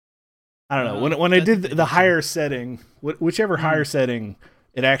 I don't know. When I did the higher setting, whichever higher setting,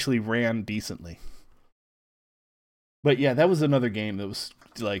 it actually ran decently. But yeah, that was another game that was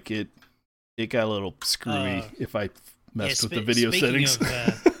like it got a little screwy if I messed with the video settings.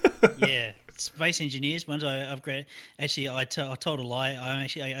 Yeah, Space Engineers. Once I upgraded, actually, I told a lie. I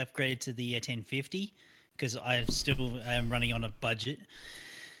upgraded to the 1050 because I still am running on a budget.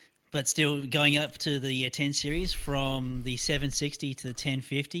 But still going up to the 10 series from the 760 to the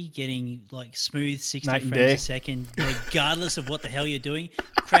 1050, getting like smooth 60 frames a second, regardless of what the hell you're doing,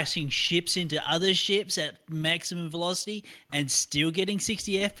 crashing ships into other ships at maximum velocity and still getting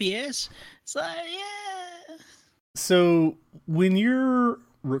 60 FPS. So, yeah. So when you're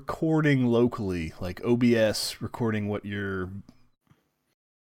recording locally, like OBS recording what you're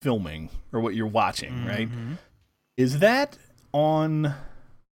filming or what you're watching, right? Is that on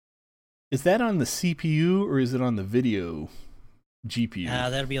Is that on the CPU or is it on the video GPU?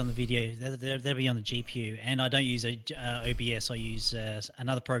 That'll be on the video. That'll be on the GPU. And I don't use OBS. I use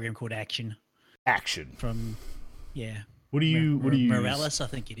another program called Action. Action. From, yeah. What do you use? Morales, I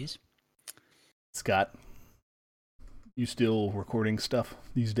think it is. Scott, you still recording stuff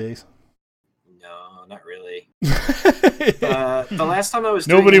these days? No, not really. The last time I was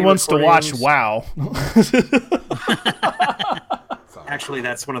nobody doing wants to watch WoW. Actually,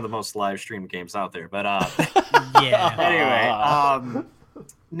 that's one of the most live streamed games out there. But yeah. Anyway,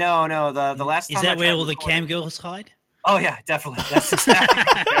 no. The last time is that where all the cam girls hide? Oh yeah, definitely. That's exactly where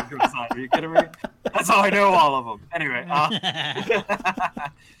the cam girls hide. Are you kidding me? That's how I know all of them. Anyway,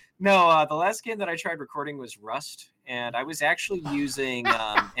 no. The last game that I tried recording was Rust, and I was actually using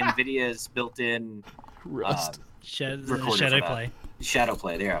NVIDIA's built-in Rust Shadowplay.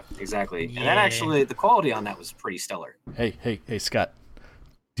 Shadowplay, yeah, exactly. Yeah. And that actually, the quality on that was pretty stellar. Hey, Scott.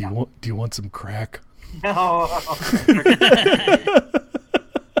 Do you want some crack? No.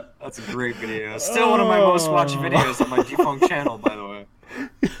 That's a great video. Still one of my most watched videos on my defunct channel, by the way.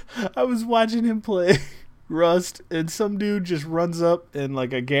 I was watching him play Rust, and some dude just runs up in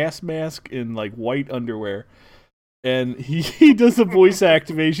like a gas mask in like white underwear, and he does a voice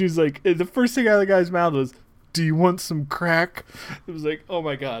activation. He's like, the first thing out of the guy's mouth was, "Do you want some crack?" It was like, oh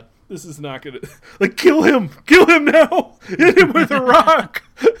my god, this is not gonna like kill him now, hit him with a rock,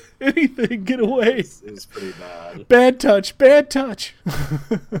 anything, get away. It was pretty bad. Bad touch.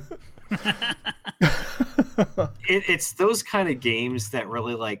 It's those kind of games that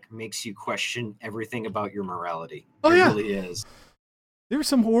really like makes you question everything about your morality. Oh, it yeah. really is. There's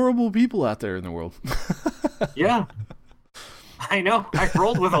some horrible people out there in the world. Yeah. I know. I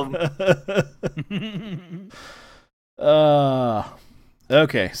rolled with them.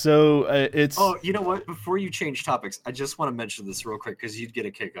 Okay, so it's... Oh, you know what? Before you change topics, I just want to mention this real quick because you'd get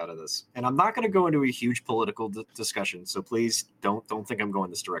a kick out of this. And I'm not going to go into a huge political discussion, so please don't think I'm going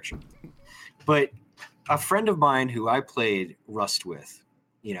this direction. But a friend of mine who I played Rust with,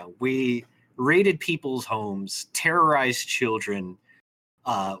 we raided people's homes, terrorized children.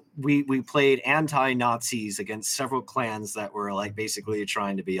 We played anti-Nazis against several clans that were like basically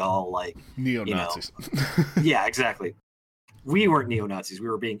trying to be all like neo-Nazis. Yeah, exactly. We weren't neo-Nazis. We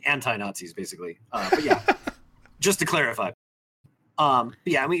were being anti-Nazis, basically. But yeah, just to clarify.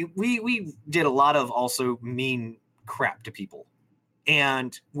 Yeah, I mean, we did a lot of also mean crap to people.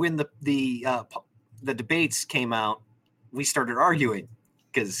 And when the debates came out, we started arguing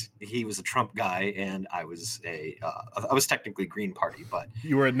because he was a Trump guy and I was I was technically Green Party, but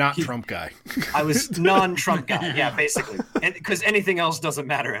you were a Trump guy. I was non-Trump guy. Yeah, basically, because anything else doesn't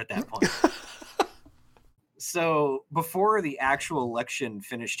matter at that point. So before the actual election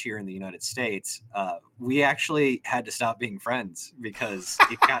finished here in the United States, we actually had to stop being friends because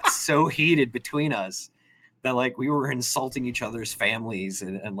it got so heated between us that like we were insulting each other's families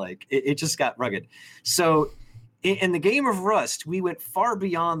and like it just got rugged. So in the game of Rust, we went far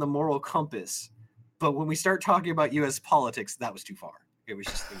beyond the moral compass. But when we start talking about U.S. politics, that was too far. It was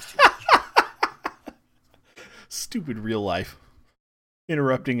too much. Stupid real life.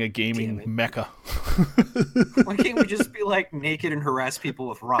 Interrupting a gaming mecca. Why can't we just be like naked and harass people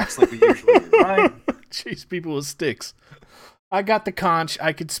with rocks like we usually do, right? Chase people with sticks. I got the conch.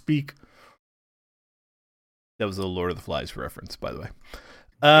 I could speak. That was a Lord of the Flies reference, by the way.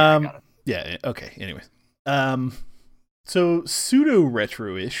 Yeah. Okay. Anyways. So pseudo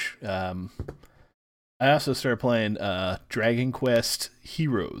retro-ish. I also started playing Dragon Quest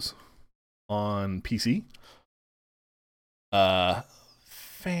Heroes on PC.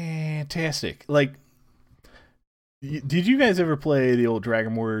 Fantastic. Like, did you guys ever play the old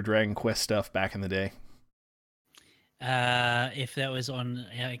Dragon Warrior, Dragon Quest stuff back in the day? If that was on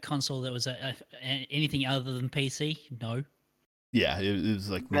a console that was anything other than PC, no. Yeah, it was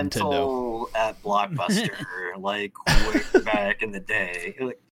like Mental Nintendo at Blockbuster, like way back in the day.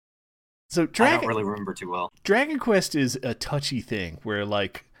 So I don't really remember too well. Dragon Quest is a touchy thing where,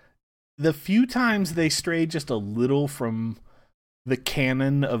 like, the few times they stray just a little from the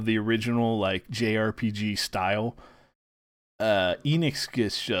canon of the original, like, JRPG style, Enix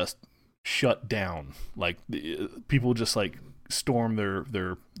gets just shut down. Like, people just, like, storm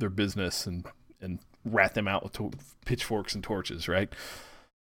their business and rat them out with pitchforks and torches, right?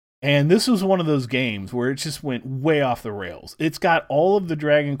 And this was one of those games where it just went way off the rails. It's got all of the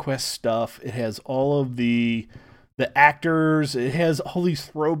Dragon Quest stuff. It has all of the actors. It has all these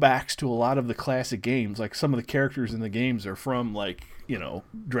throwbacks to a lot of the classic games. Like, some of the characters in the games are from, like,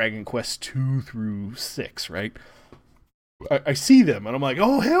 Dragon Quest 2 through 6, right? I see them, and I'm like,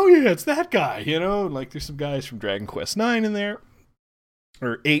 oh, hell yeah, it's that guy, And, like, there's some guys from Dragon Quest 9 in there,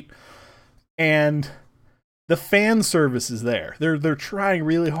 or 8. And the fan service is there. They're trying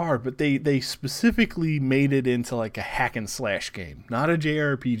really hard, but they specifically made it into like a hack and slash game, not a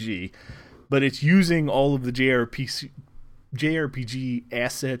JRPG, but it's using all of the JRPG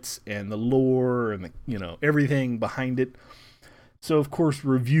assets and the lore and the, everything behind it. So of course,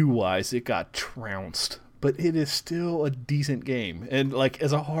 review wise, it got trounced, but it is still a decent game. And like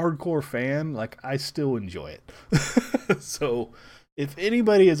as a hardcore fan, like I still enjoy it. So if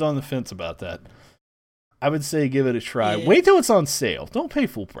anybody is on the fence about that, I would say give it a try. Yeah. Wait till it's on sale. Don't pay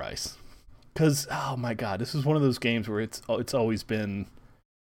full price. Because, oh my God, this is one of those games where it's always been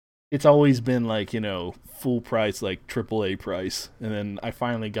like, full price, like AAA price. And then I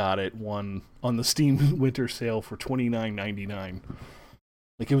finally got it on the Steam winter sale for $29.99.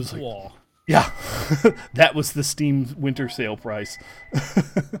 Like it was like, whoa. Yeah, that was the Steam winter sale price.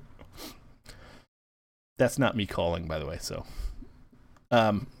 That's not me calling, by the way. So,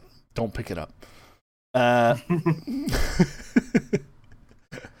 don't pick it up.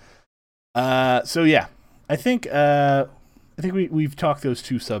 So yeah, I think we've talked those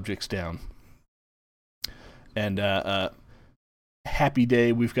two subjects down, and happy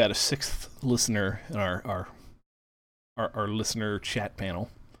day, we've got a sixth listener in our listener chat panel,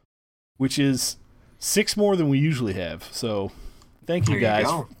 which is 6 more than we usually have. So thank you guys.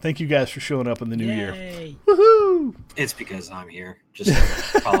 Thank you guys for showing up in the new year. Woohoo! It's because I'm here. Just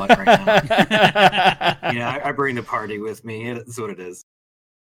call it right now. I bring the party with me. That's what it is.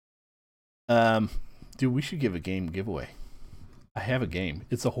 Dude, we should give a game giveaway. I have a game.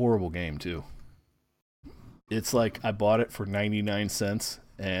 It's a horrible game too. It's like I bought it for 99 cents,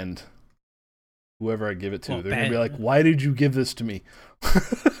 and whoever I give it to, they're gonna be like, "Why did you give this to me?"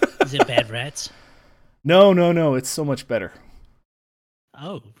 Is it Bad Rats? No. It's so much better.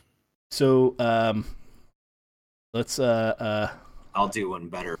 Oh. So, let's I'll do one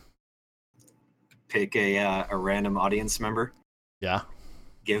better. Pick a random audience member. Yeah.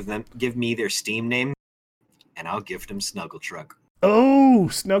 Give me their Steam name, and I'll gift them Snuggle Truck. Oh,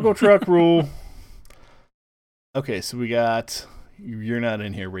 Snuggle Truck rule. Okay, so we got. You're not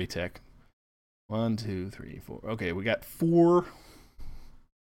in here, Raytech. 1, 2, 3, 4. Okay, we got 4.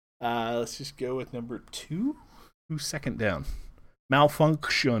 Let's just go with number 2. Who's second down?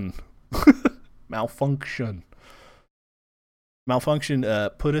 Malfunction. Malfunction.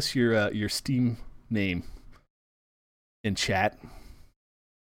 Put us your Steam name in chat.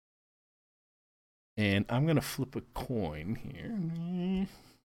 And I'm gonna flip a coin here.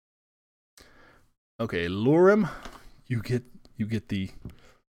 Okay, Lorem, you get the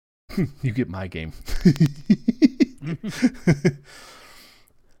you get my game.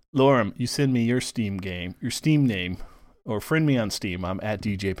 Lorem, you send me your Steam name, or friend me on Steam. I'm at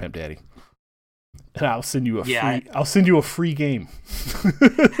DJ Pimp Daddy, and I'll send you a free game.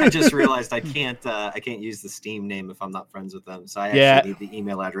 I just realized I can't use the Steam name if I'm not friends with them, so I actually need the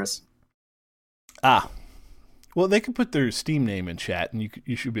email address. Well, they can put their Steam name in chat, and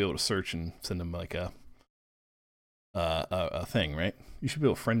you should be able to search and send them like a thing, right? You should be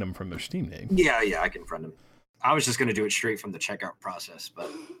able to friend them from their Steam name. Yeah, I can friend them. I was just going to do it straight from the checkout process, but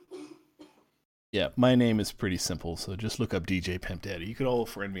yeah, my name is pretty simple, so just look up DJ Pimp Daddy. You could all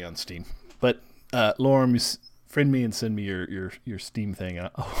friend me on Steam, but Lorem, you friend me and send me your Steam thing, and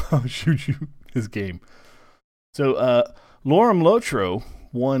I'll shoot you his game. So Lorem Lotro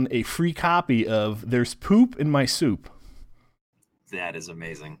won a free copy of There's Poop in My Soup. That is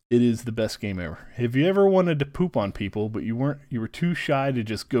amazing. It is the best game ever. Have you ever wanted to poop on people, but you were too shy to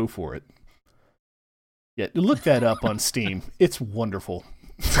just go for it? Yeah, look that up on Steam. It's wonderful.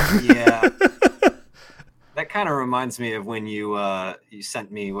 Yeah. That kind of reminds me of when you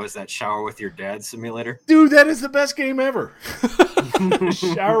sent me, was that Shower with Your Dad Simulator? Dude, that is the best game ever.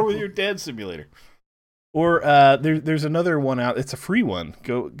 Shower with Your Dad Simulator. Or there's another one out. It's a free one.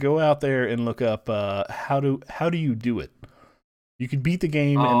 Go out there and look up how do you do it. You could beat the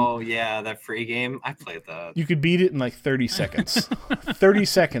game. Oh yeah, that free game. I played that. You could beat it in like 30 seconds. 30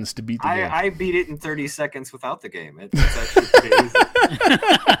 seconds to beat the game. I beat it in 30 seconds without the game. It's actually pretty easy.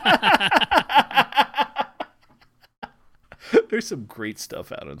 There's some great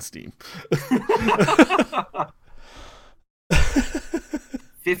stuff out on Steam.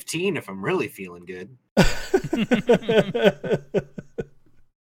 15 if I'm really feeling good.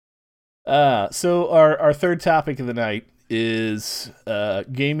 So our third topic of the night is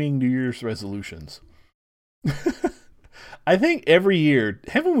gaming New Year's resolutions. I think every year,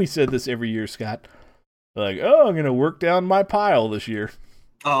 haven't we said this every year, Scott? Like, oh, I'm going to work down my pile this year.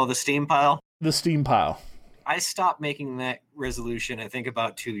 Oh, the Steam pile? The Steam pile. I stopped making that resolution, I think,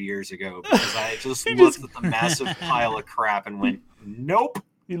 about 2 years ago, because I just looked at the massive pile of crap and went, nope.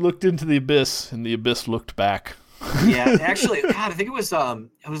 He looked into the abyss, and the abyss looked back. Yeah, actually, God, I think it was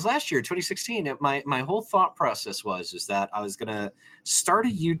last year, 2016. My whole thought process is that I was gonna start a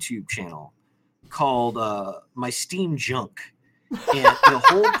YouTube channel called My Steam Junk, and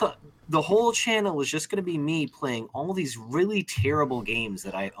the whole channel was just gonna be me playing all these really terrible games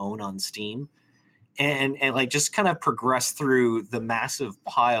that I own on Steam, and like just kind of progress through the massive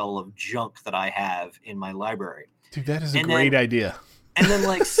pile of junk that I have in my library. Dude, that is a great idea. And then,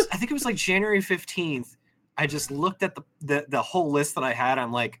 like, I think it was like January 15th. I just looked at the whole list that I had.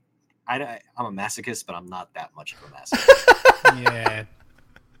 I'm like, I'm a masochist, but I'm not that much of a masochist. Yeah.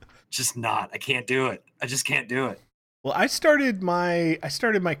 Just not. I can't do it. I just can't do it. Well, I started my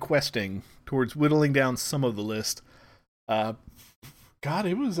questing towards whittling down some of the list. God,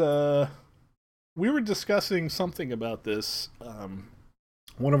 it was we were discussing something about this.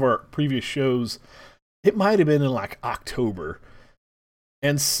 One of our previous shows. It might have been in like October.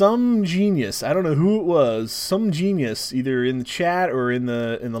 And some genius, I don't know who it was, some genius either in the chat or in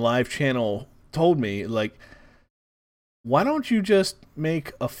the live channel told me, like, why don't you just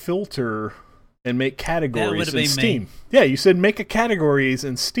make a filter and make categories in Steam? Yeah, you said make a categories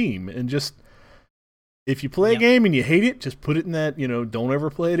in Steam and just if you play a game and you hate it, just put it in that, don't ever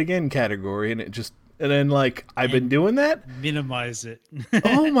play it again category, and then like I've been doing that. Minimize it.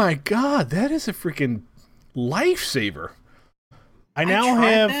 Oh my god, that is a freaking lifesaver. I now tried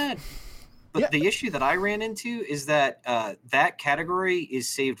have that, but the issue that I ran into is that that category is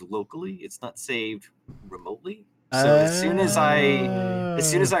saved locally. It's not saved remotely. So as soon as I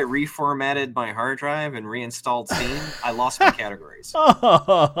reformatted my hard drive and reinstalled Steam, I lost my categories.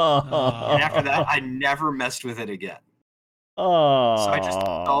 And after that, I never messed with it again. So I just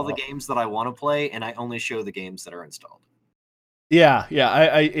install the games that I want to play, and I only show the games that are installed. Yeah.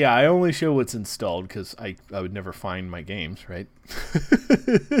 I only show what's installed because I would never find my games, right?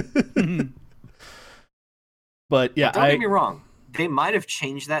 But yeah, don't get me wrong. They might have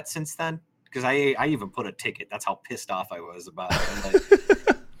changed that since then because I even put a ticket. That's how pissed off I was about it. I'm like,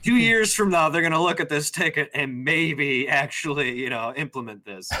 2 years from now, they're gonna look at this ticket and maybe actually, implement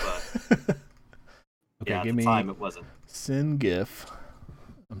this. But okay, at the time, it wasn't. Send GIF.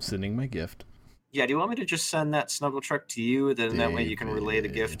 I'm sending my gift. Yeah, do you want me to just send that Snuggle Truck to you? Then that way you can relay the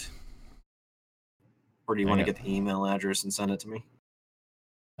gift? Or do you want to get the email address and send it to me?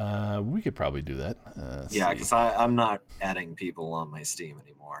 We could probably do that. Yeah, because I'm not adding people on my Steam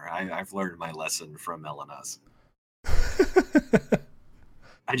anymore. I've learned my lesson from LNS.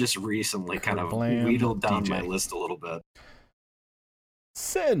 I just recently kind of wheedled down my list a little bit.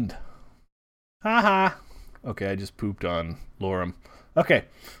 Send. Haha. Okay, I just pooped on Lorem. Okay.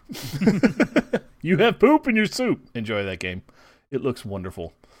 You have poop in your soup. Enjoy that game. It looks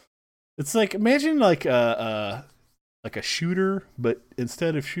wonderful. It's like, imagine like a shooter, but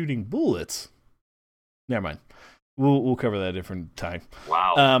instead of shooting bullets. Never mind. We'll cover that a different time.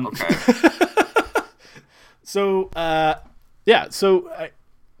 Wow. Okay. So I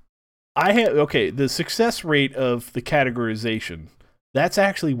have the success rate of the categorization, that's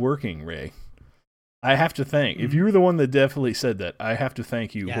actually working, Ray. I have to thank. If you were the one that definitely said that, I have to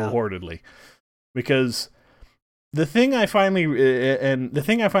thank you wholeheartedly, because the thing I finally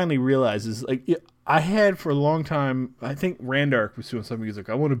realized is, like, I had for a long time. I think Randark was doing something. He's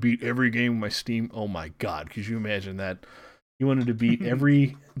like, I want to beat every game in my Steam. Oh my god, could you imagine that? He wanted to beat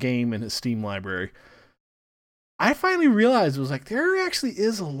every game in his Steam library. I finally realized, it was like, there actually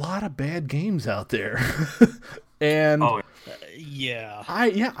is a lot of bad games out there. And I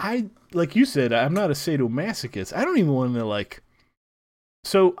like you said, I'm not a sadomasochist. I don't even want to, like,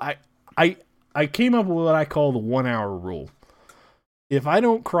 so I came up with what I call the 1 hour rule. If I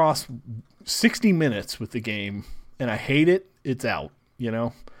don't cross 60 minutes with the game and I hate it, it's out,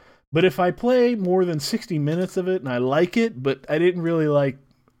 But if I play more than 60 minutes of it and I like it, but I didn't really like,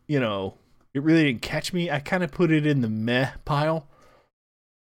 it really didn't catch me, I kind of put it in the meh pile.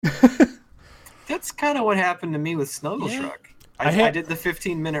 That's kind of what happened to me with Snuggle Truck. I did the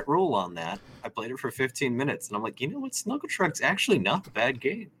 15-minute rule on that. I played it for 15 minutes, and I'm like, you know what? Snuggle Truck's actually not a bad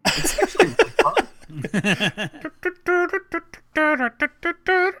game. It's actually really fun.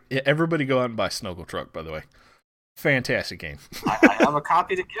 Yeah, everybody go out and buy Snuggle Truck, by the way. Fantastic game. I have a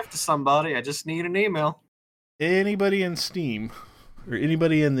copy to gift to somebody. I just need an email. Anybody in Steam or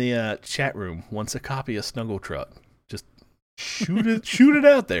anybody in the chat room wants a copy of Snuggle Truck, just shoot it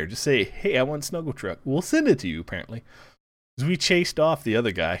out there. Just say, hey, I want Snuggle Truck. We'll send it to you, apparently. Because we chased off the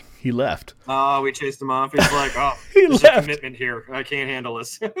other guy. He left. Oh, we chased him off. He's like, there's a commitment here. I can't handle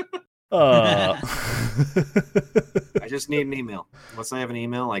this. I just need an email. Once I have an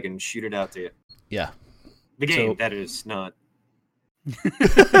email, I can shoot it out to you. Yeah. The game, that is, not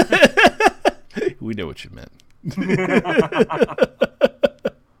We know what you meant.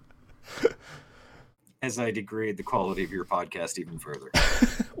 As I degrade the quality of your podcast even further.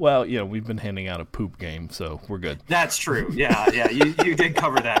 Well, we've been handing out a poop game, so we're good. That's true. Yeah. You did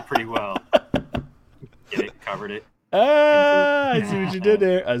cover that pretty well. Get it? Covered it. I see what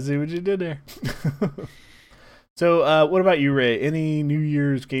you did there. So, what about you, Ray? Any New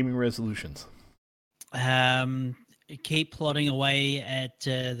Year's gaming resolutions? Keep plodding away at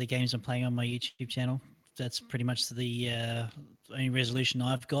the games I'm playing on my YouTube channel. That's pretty much the only resolution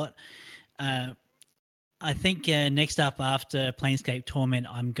I've got. I think next up after Planescape Torment,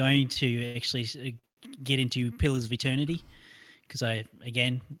 I'm going to actually get into Pillars of Eternity, because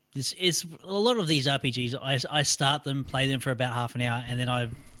this is a lot of these RPGs. I start them, play them for about half an hour, and then I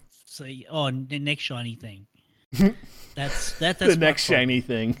say, "Oh, the next shiny thing." That's the next shiny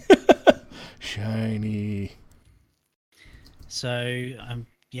thing. Shiny. So I'm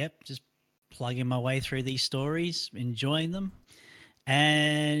just plugging my way through these stories, enjoying them,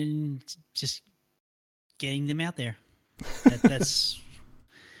 and just getting them out there. That's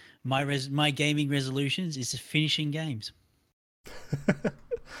my gaming resolutions, is finishing games.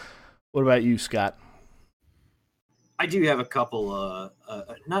 What about you, Scott? I do have a couple,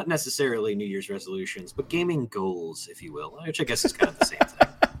 not necessarily New Year's resolutions, but gaming goals, if you will, which I guess is kind of the same thing.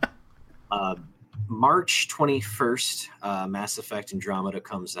 March 21st, Mass Effect Andromeda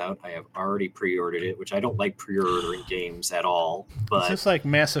comes out. I have already pre-ordered it, which I don't like pre-ordering games at all. But is this like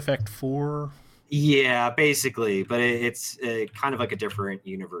Mass Effect 4? Yeah, basically, but it's kind of like a different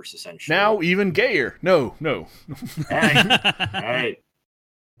universe, essentially. Now even gayer. No. Hey.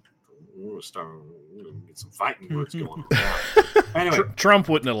 We'll get some fighting words going on. Anyway. Trump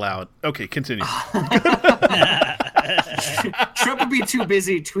wouldn't allow it. Okay, continue. Trump would be too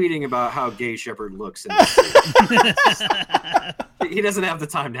busy tweeting about how gay Shepard looks. He doesn't have the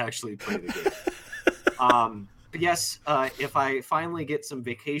time to actually play the game. But yes, if I finally get some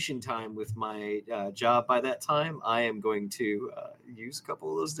vacation time with my job by that time, I am going to use a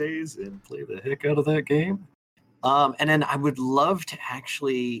couple of those days and play the heck out of that game. And then I would love to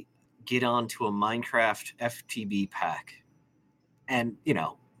actually get onto a Minecraft FTB pack and,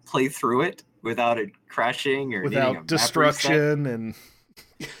 play through it without it crashing or without destruction. And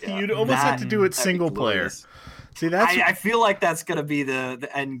you'd almost have to do it single player. See, I feel like that's going to be the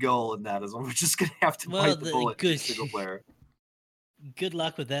end goal in that, is we're just going to have to bite the bullet in single player. Good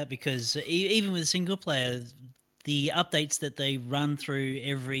luck with that, because even with single player, the updates that they run through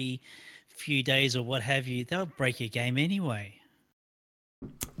every few days or what have you, they'll break your game anyway.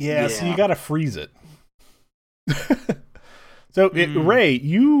 Yeah. So you got to freeze it. So, Ray,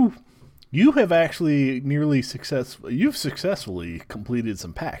 you have actually you've successfully completed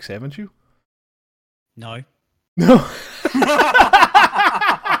some packs, haven't you? No. But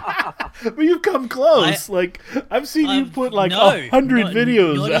you've come close. I've seen you put 100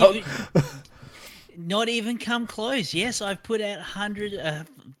 videos out. Not even come close. Yes, I've put out 100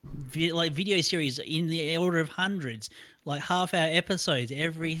 video series in the order of hundreds, like half-hour episodes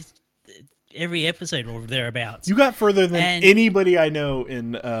every episode or thereabouts. You got further than anybody I know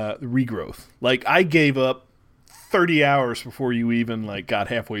in Regrowth. I gave up 30 hours before you even got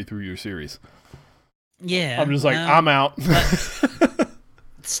halfway through your series. Yeah, I'm just I'm out.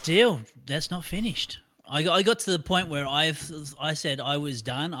 Still, that's not finished. I got to the point where I said I was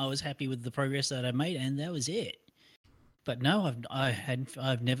done. I was happy with the progress that I made, and that was it. But no,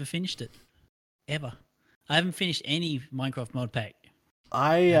 I've never finished it, ever. I haven't finished any Minecraft mod pack.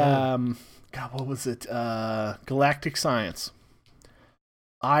 God, what was it? Galactic Science.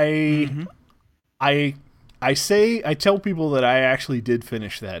 I tell people that I actually did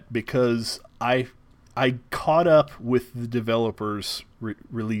finish that because I caught up with the developers'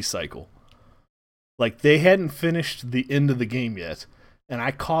 release cycle. They hadn't finished the end of the game yet, and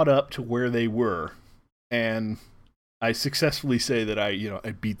I caught up to where they were, and I successfully say that I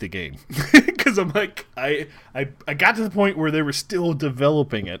beat the game because I'm I got to the point where they were still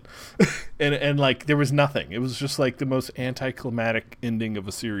developing it, and there was nothing. It was just the most anticlimactic ending of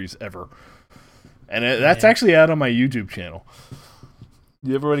a series ever, and that's actually out on my YouTube channel.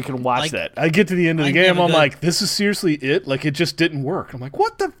 Everybody can watch that. I get to the end of the game, I'm this is seriously it? It just didn't work. I'm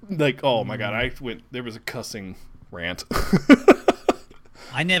what the? Oh my god, there was a cussing rant.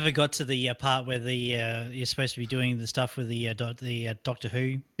 I never got to the part where you're supposed to be doing the stuff with the Doctor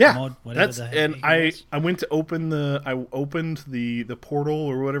Who mod, whatever I went to opened the portal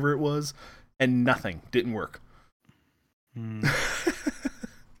or whatever it was, and nothing didn't work.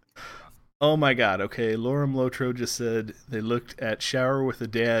 Oh my god, okay, Lorem Lotro just said they looked at Shower with a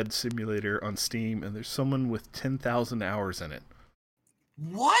Dad simulator on Steam, and there's someone with 10,000 hours in it.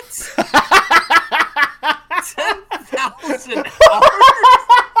 What? 10,000 hours?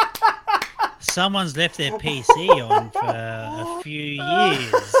 Someone's left their PC on for a few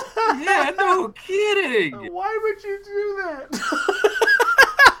years. Yeah, no kidding. Why would you do that?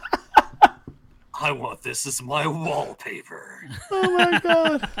 I want this as my wallpaper. Oh my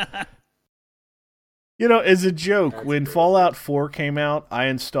god. You know, as a joke, when Fallout 4 came out, I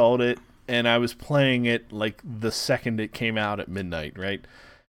installed it and I was playing it like the second it came out at midnight, right?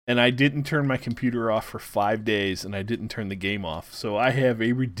 And I didn't turn my computer off for 5 days, and I didn't turn the game off. So I have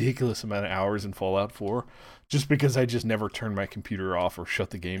a ridiculous amount of hours in Fallout 4 just because I just never turned my computer off or shut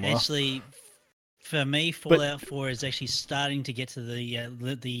the game off. Actually, for me, Fallout 4 is actually starting to get to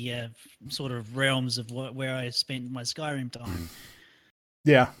the sort of realms of where I spent my Skyrim time.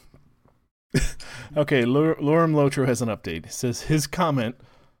 Yeah. Okay, Lorem Lotro has an update. It says his comment: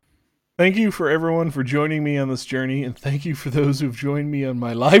 "Thank you for everyone for joining me on this journey, and thank you for those who've joined me on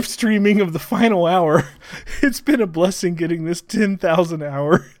my live streaming of the final hour. It's been a blessing getting this 10,000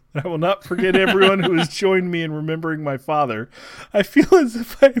 hour. I will not forget everyone who has joined me in remembering my father. I feel as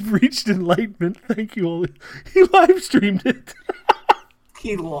if I've reached enlightenment. Thank you all." He live streamed it.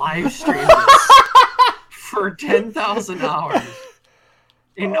 He live streamed this for 10,000 hours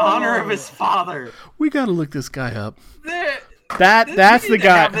in honor of his father. We got to look this guy up. That's the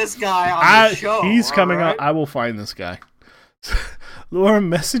guy. Have this guy on the show. He's coming right? up. I will find this guy. Laura,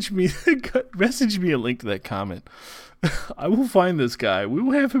 message me a link to that comment. I will find this guy. We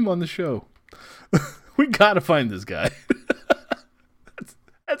will have him on the show. We got to find this guy.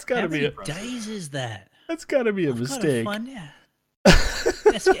 That's got to be How many days is that? That's got to be a mistake. Find out.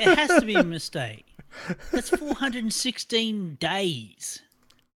 It has to be a mistake. That's 416 days.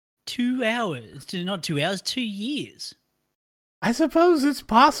 2 hours. Not 2 hours, 2 years. I suppose it's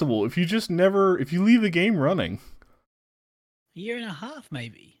possible if you leave the game running. A year and a half,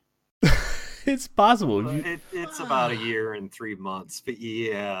 maybe. It's possible. It's about a year and 3 months, but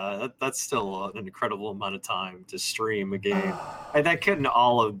yeah, that's still an incredible amount of time to stream a game. And that couldn't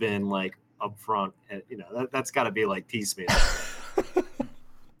all have been like upfront. You know, that's got to be like piecemeal.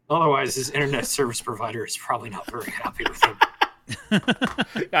 Otherwise, his internet service provider is probably not very happy with him.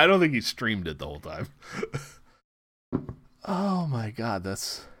 I don't think he streamed it the whole time. Oh my god,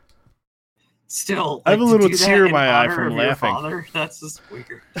 that's still. I have a little tear in my eye from laughing. Father? That's just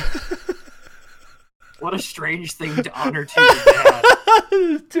weird. What a strange thing to honor to your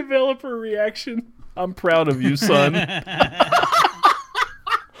dad. Developer reaction. I'm proud of you, son.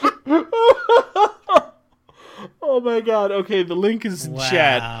 Oh my god. Okay, the link is in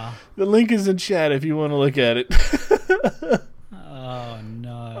chat. The link is in chat if you want to look at it. Oh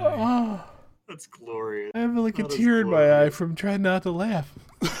no. Oh, that's glorious. I have like a tear in my eye from trying not to laugh.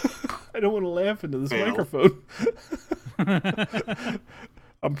 I don't want to laugh into this microphone.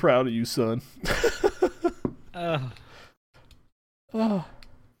 I'm proud of you, son. Oh.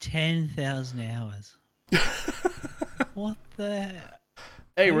 10,000 hours. What the?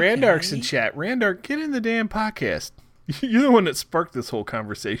 Hey, Randark's in chat. Randark, get in the damn podcast. You're the one that sparked this whole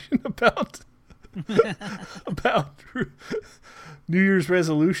conversation about New Year's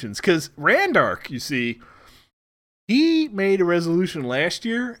resolutions. Because Randark, you see, he made a resolution last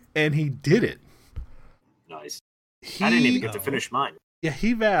year, and he did it. Nice. I didn't even get to finish mine. Yeah,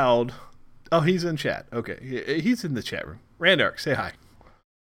 he vowed. Oh, he's in chat. Okay, he's in the chat room. Randark, say hi.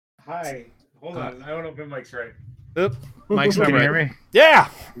 Hi. Hold on. I don't know if my mic's right. Oop, Mike's not Can right. you hear me? Yeah.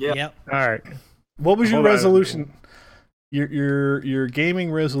 Yep. All right. What was your Hold on. resolution? Your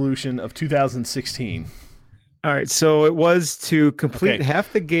gaming resolution of 2016. All right. So it was to complete Okay.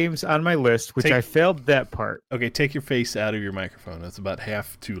 half the games on my list, which I failed that part. Okay, take your face out of your microphone. That's about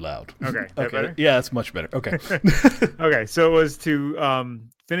half too loud. Okay. That better? Yeah, that's much better. Okay. Okay. So it was to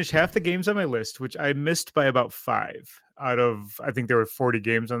finish half the games on my list, which I missed by about 5 out of, I think there were 40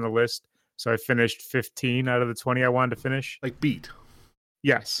 games on the list. So I finished 15 out of the 20 I wanted to finish. Like beat.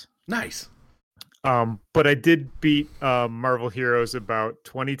 Yes. Nice. But I did beat Marvel Heroes about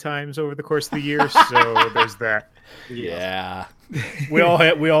 20 times over the course of the year, so there's that. Yeah. We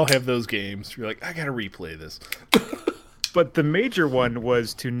all have those games. You're like, I gotta replay this. But the major one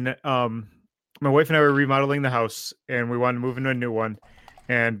was to my wife and I were remodeling the house, and we wanted to move into a new one.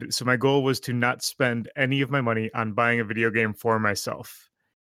 And so my goal was to not spend any of my money on buying a video game for myself.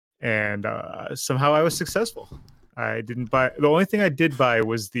 And somehow I was successful. I didn't buy. The only thing I did buy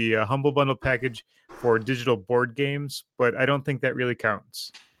was the Humble Bundle package for digital board games, but I don't think that really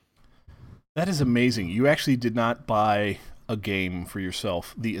counts. That is amazing. You actually did not buy a game for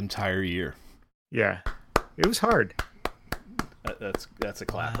yourself the entire year. Yeah, it was hard. That's a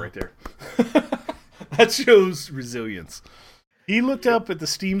clap right there. That shows resilience. He looked up at the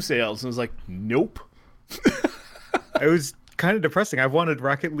Steam sales and was like, "Nope." It was kind of depressing. I've wanted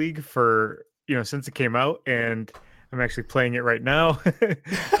Rocket League for since it came out, and I'm actually playing it right now.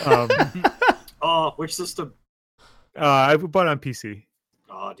 Oh, which system? I bought it on PC.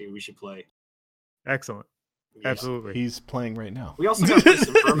 Oh, dude, we should play. Excellent. Yeah. Absolutely. He's playing right now. We also got to play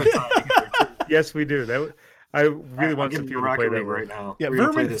some Vermintide together, too. Yes, we do. I really want some people to play that right now. Yeah, We're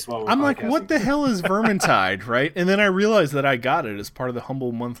gonna play this while we're I'm like, podcasting. what the hell is Vermintide, right? And then I realized that I got it as part of the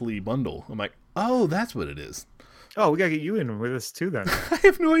Humble monthly bundle. I'm like, oh, that's what it is. Oh, we gotta get you in with us too then. I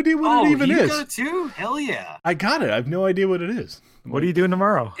have no idea what it even you is. got it too? Hell yeah! I got it. I have no idea what it is. What are you doing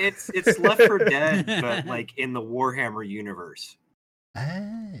tomorrow? It's Left 4 Dead, but like in the Warhammer universe.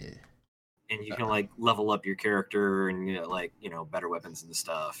 Hey. And you can like level up your character and better weapons and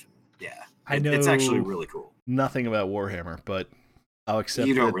stuff. Yeah, it's actually really cool. Nothing about Warhammer, but I'll accept.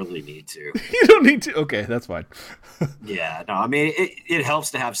 You don't really need to. You don't need to. Okay, that's fine. Yeah, no, I mean it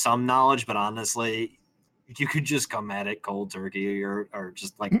helps to have some knowledge, but honestly, you could just come at it cold turkey or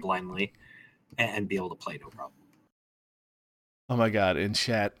just like blindly and be able to play no problem. Oh my god! In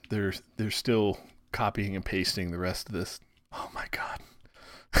chat, they're still copying and pasting the rest of this. Oh my god!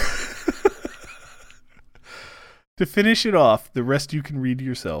 To finish it off, the rest you can read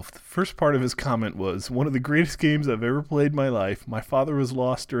yourself. The first part of his comment was, "One of the greatest games I've ever played in my life. My father was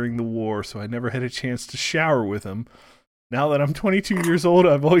lost during the war, so I never had a chance to shower with him. Now that I'm 22 years old,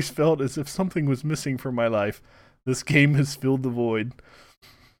 I've always felt as if something was missing from my life. This game has filled the void."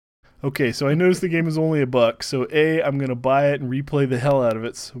 Okay, so I noticed the game is only $1, so A, I'm going to buy it and replay the hell out of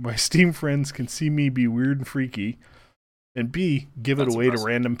it so my Steam friends can see me be weird and freaky. And B, give it away to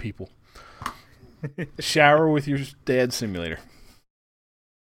random people. Shower with your dad simulator.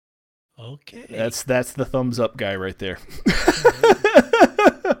 Okay. That's the thumbs up guy right there.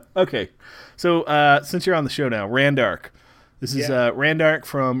 Okay, so since you're on the show now, Randark. This is Randark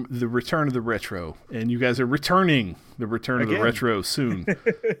from The Return of the Retro, and you guys are returning The Return of the Retro soon.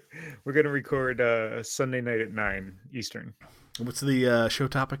 We're going to record Sunday night at 9 Eastern. What's the show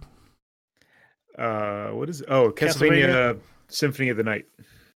topic? What is it? Oh, Castlevania Symphony of the Night.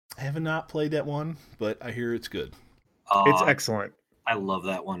 I have not played that one, but I hear it's good. It's excellent. I love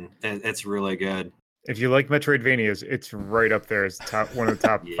that one. It's really good. If you like Metroidvanias, it's right up there as one of the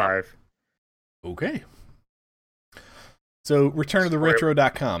top 5. Okay. So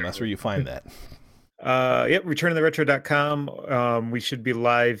returnoftheretro.com, that's where you find that. Yep, returnoftheretro.com. We should be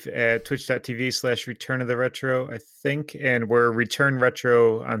live at twitch.tv/returnoftheretro, I think, and we're Return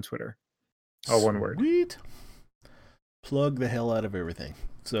Retro on Twitter. All one word. Sweet. Plug the hell out of everything.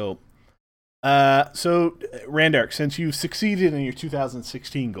 So Randark, since you've succeeded in your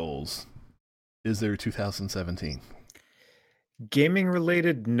 2016 goals, is there 2017? Gaming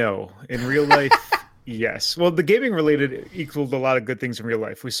related, no. In real life, yes. Well, the gaming related equaled a lot of good things in real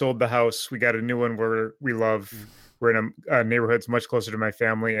life. We sold the house. We got a new one where we love. We're in a neighborhood that's much closer to my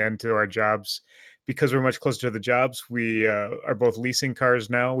family and to our jobs. Because we're much closer to the jobs, we are both leasing cars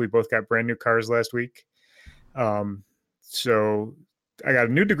now. We both got brand new cars last week. So I got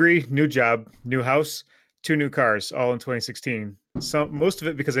a new degree, new job, new house, 2 new cars, all in 2016. Most of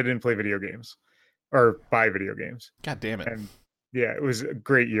it because I didn't play video games or buy video games. God damn it. And yeah, it was a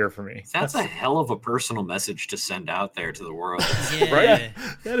great year for me. That's a hell of a personal message to send out there to the world. Yeah. Right?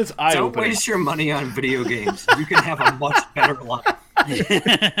 That is eye-opening. Don't waste your money on video games. You can have a much better life.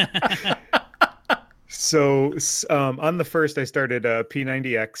 So on the 1st, I started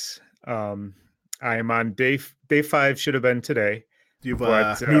P90X. I'm on day 5, should have been today. Do you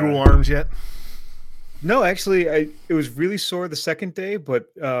have noodle arms yet? No, actually, it was really sore the second day, but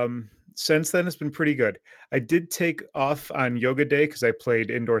since then it's been pretty good. I did take off on yoga day because I played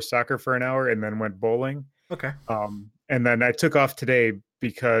indoor soccer for an hour and then went bowling. Okay. And then I took off today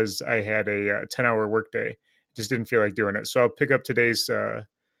because I had a 10-hour workday. Just didn't feel like doing it. So I'll pick up today's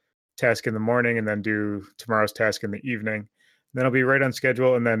task in the morning and then do tomorrow's task in the evening. Then I'll be right on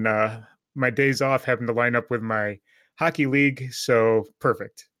schedule. And then my days off happen to line up with my hockey league. So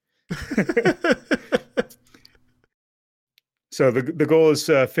perfect. So the goal is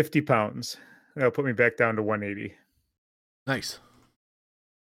 50 pounds. That'll put me back down to 180. Nice.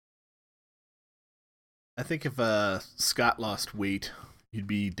 I think if Scott lost weight, he'd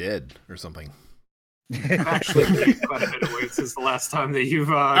be dead or something. I've actually gained quite a bit of weight since the last time that you've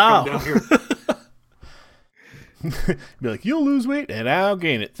come down here. Be like, you'll lose weight and I'll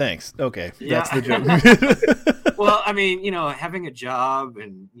gain it. Thanks. Okay, Yeah. that's the joke. Well, I mean, having a job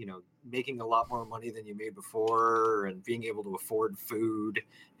and, making a lot more money than you made before and being able to afford food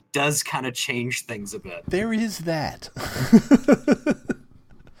does kind of change things a bit. There is that.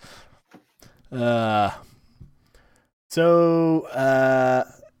 So So,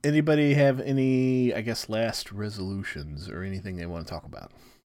 anybody have any, I guess, last resolutions or anything they want to talk about?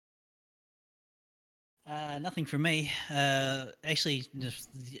 Nothing from me. Actually,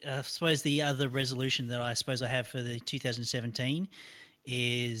 I suppose the other resolution that I suppose I have for the 2017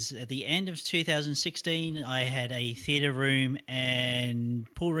 is at the end of 2016, I had a theater room and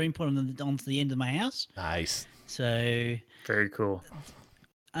pool room put onto the end of my house. Nice. So Very cool.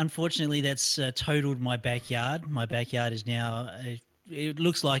 unfortunately, that's totaled my backyard. My backyard is now, it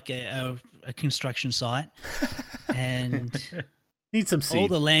looks like a construction site. And Need some seed. all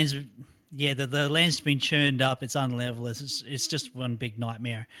the land's, the land's been churned up. It's unlevel. It's just one big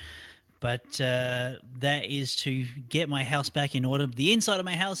nightmare. But that is to get my house back in order. The inside of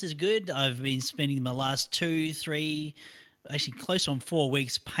my house is good. I've been spending the last 2, 3, actually close on 4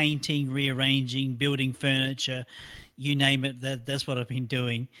 weeks painting, rearranging, building furniture, you name it. That's what I've been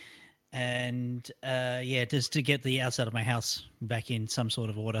doing. And just to get the outside of my house back in some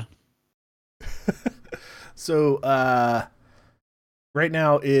sort of order. So, right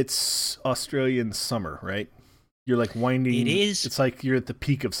now it's Australian summer, right? You're like winding. It is. It's like you're at the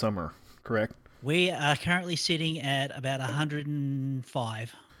peak of summer, correct? We are currently sitting at about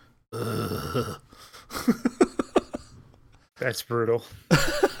 105. That's brutal.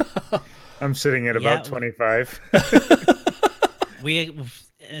 I'm sitting at about 25.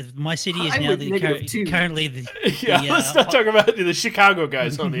 My city is I now would negative 2. currently Let's not talk about the Chicago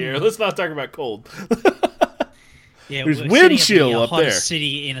guys on the air. Let's not talk about cold. There's we're wind sitting chill at the up there. hottest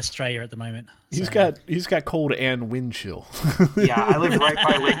city in Australia at the moment. He's So, got cold and wind chill. Yeah, I live right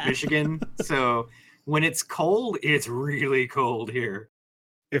by Lake Michigan, so when it's cold, it's really cold here.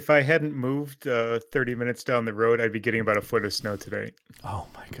 If I hadn't moved 30 minutes down the road, I'd be getting about a foot of snow today. Oh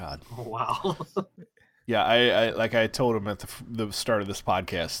my god. Oh, wow. Yeah, I like I told him at the start of this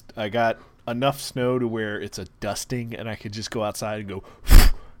podcast, I got enough snow to where it's a dusting, and I could just go outside and go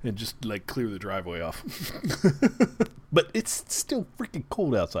and just like clear the driveway off. But it's still freaking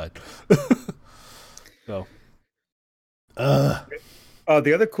cold outside. So,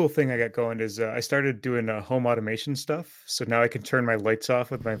 the other cool thing I got going is I started doing home automation stuff. So now I can turn my lights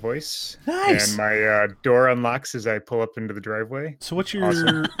off with my voice. Nice. And my door unlocks as I pull up into the driveway. So what's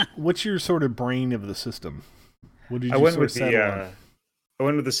your what's your sort of brain of the system? What did you I went sort with of settle on? I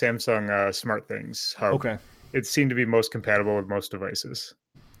went with the Samsung Smart Things hub. Okay. It seemed to be most compatible with most devices.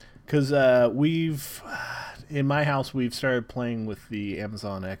 Because in my house, we've started playing with the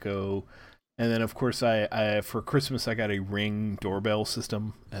Amazon Echo. And then, of course, I for Christmas, I got a Ring doorbell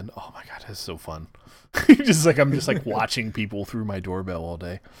system. And, oh, my God, that's so fun. I'm just like watching people through my doorbell all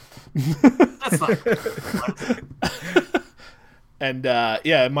day. That's not And,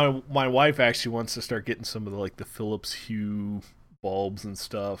 my wife actually wants to start getting some of the Philips Hue bulbs and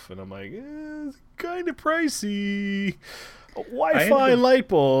stuff. And I'm like, it's kind of pricey. A Wi-Fi light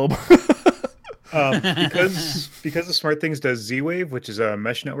bulb. Because the Smart Things does Z-Wave, which is a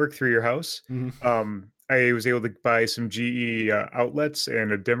mesh network through your house. Mm-hmm. I was able to buy some GE outlets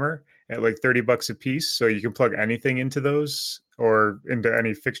and a dimmer at like $30 a piece, so you can plug anything into those or into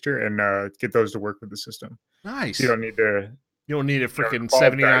any fixture and get those to work with the system. Nice. So you don't need to. You don't need a freaking bulb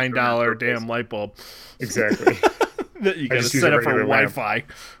 $79 back damn light bulb. Exactly. That you I gotta just use set a up for regular lamp. Wi-Fi.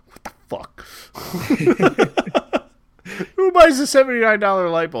 What the fuck? Who buys a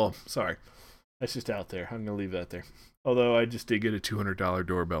 $79 light bulb? Sorry. That's just out there. I'm going to leave that there. Although I just did get a $200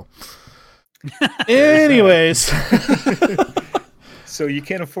 doorbell. Anyways. So you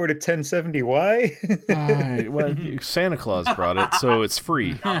can't afford a 1070Y? Well, Santa Claus brought it, so it's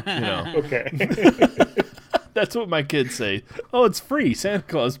free. Okay. That's what my kids say. Oh, it's free. Santa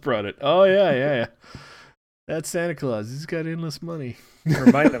Claus brought it. Oh, yeah. That's Santa Claus. He's got endless money.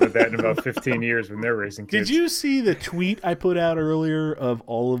 Remind them of that in about 15 years when they're raising kids. Did you see the tweet I put out earlier of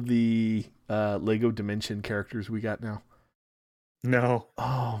all of the Lego Dimension characters we got now? No.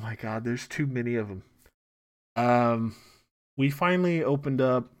 Oh my God, there's too many of them. We finally opened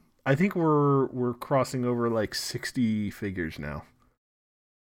up. I think we're crossing over like 60 figures now.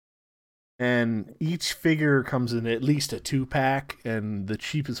 And each figure comes in at least a 2-pack, and the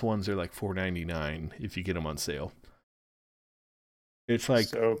cheapest ones are like $4.99 if you get them on sale. It's like,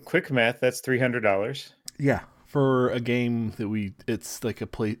 so quick math, that's $300. yeah, for a game that it's like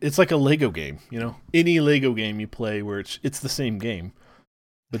a Lego game, Any Lego game you play where it's the same game,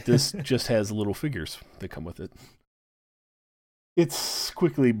 but this just has little figures that come with it. It's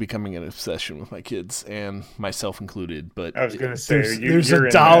quickly becoming an obsession with my kids and myself included. But I was going to say, there's you're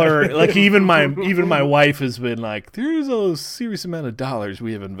a dollar. Like even my wife has been like, there's a serious amount of dollars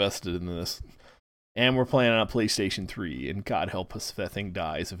we have invested in this, and we're playing on PlayStation 3. And God help us if that thing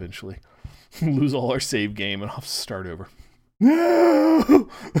dies eventually, lose all our save game and I'll have to start over. No!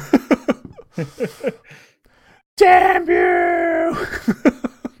 Damn you!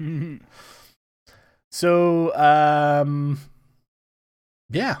 So,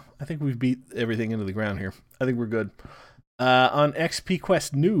 yeah, I think we've beat everything into the ground here. I think we're good. On XP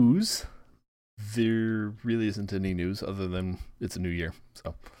Quest news, there really isn't any news other than it's a new year.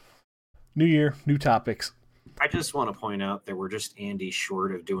 So, new year, new topics. I just want to point out that we're just Andy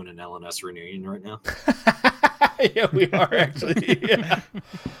short of doing an LNS reunion right now. Yeah, we are actually. Yeah.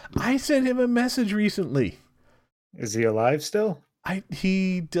 I sent him a message recently. Is he alive still?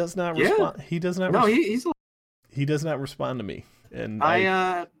 He does not respond. He does not. No, he's. He does not respond to me. And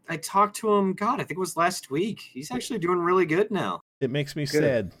I talked to him. God, I think it was last week. He's actually doing really good now. It makes me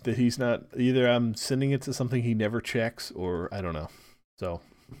sad that he's not. Either I'm sending it to something he never checks, or I don't know. So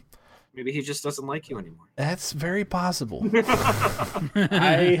maybe he just doesn't like you anymore. That's very possible.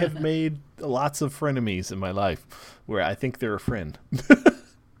 I have made lots of frenemies in my life where I think they're a friend.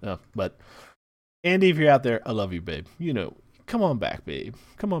 No, but Andy, if you're out there, I love you, babe. You know, come on back, babe.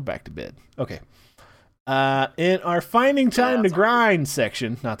 Come on back to bed. Okay. In our Finding Time to Grind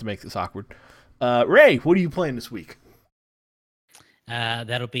section, not to make this awkward, Ray, what are you playing this week?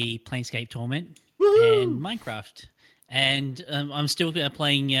 That'll be Planescape Torment Woo-hoo! and Minecraft. And I'm still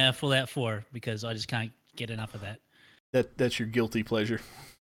playing Fallout 4 because I just can't get enough of that. That's your guilty pleasure.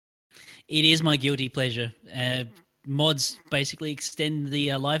 It is my guilty pleasure. Mods basically extend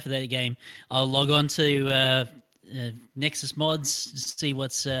the life of that game. I'll log on to Nexus Mods to see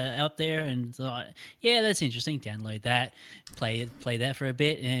what's out there, and yeah, that's interesting. Download that, play that for a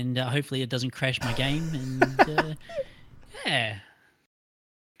bit, and hopefully it doesn't crash my game. And yeah.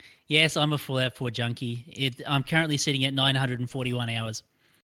 Yes, I'm a Fallout 4 junkie. I'm currently sitting at 941 hours.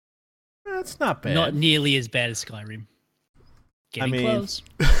 That's not bad. Not nearly as bad as Skyrim. Getting close.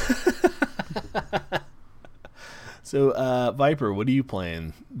 So, Viper, what are you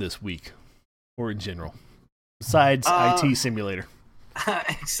playing this week, or in general, besides IT Simulator?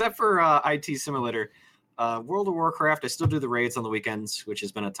 Except for IT Simulator, World of Warcraft, I still do the raids on the weekends, which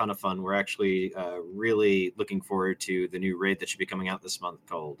has been a ton of fun. We're actually really looking forward to the new raid that should be coming out this month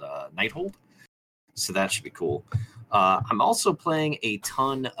called Nighthold. So that should be cool. I'm also playing a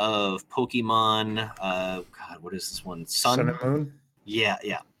ton of Pokemon. God, what is this one? Sun and Moon? Yeah.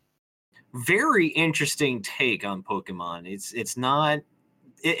 Very interesting take on Pokemon. It's not.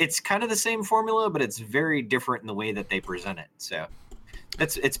 It's kind of the same formula, but it's very different in the way that they present it. So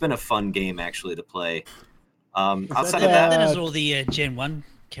it's been a fun game actually to play. Outside of that has all the Gen 1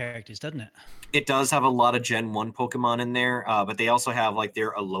 characters, doesn't it? It does have a lot of Gen 1 Pokemon in there, but they also have like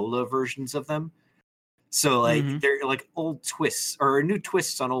their Alola versions of them. So like they're like old twists or new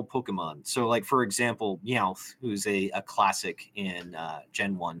twists on old Pokemon. So like for example, Meowth, who's a classic in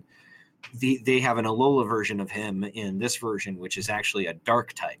Gen 1, they have an Alola version of him in this version, which is actually a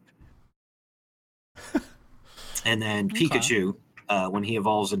dark type. And then Pikachu, when he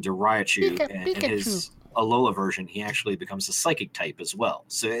evolves into Raichu, and his Alola version, he actually becomes a psychic type as well.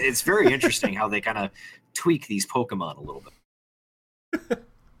 So it's very interesting how they kind of tweak these Pokemon a little bit.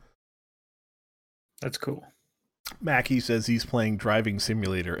 That's cool. Mackie says he's playing Driving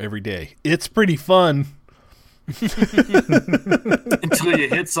Simulator every day. It's pretty fun. Until you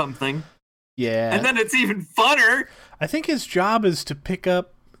hit something. Yeah. And then it's even funner. I think his job is to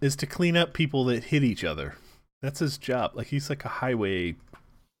clean up people that hit each other. That's his job. Like he's like a highway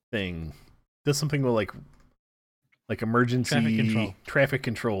thing. Does something with like emergency traffic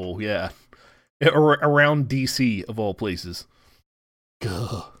control, yeah. Around DC of all places.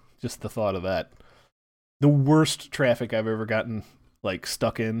 Gah. Just the thought of that. The worst traffic I've ever gotten like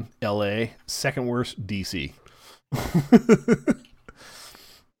stuck in LA. Second worst DC.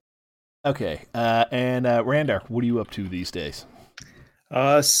 Okay. And Randar, what are you up to these days?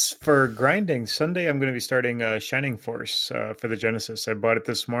 For grinding, Sunday I'm going to be starting Shining Force for the Genesis. I bought it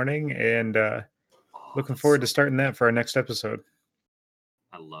this morning and looking forward to starting that for our next episode.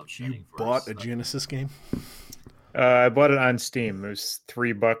 I love Shining Force. You bought a Genesis game? I bought it on Steam. It was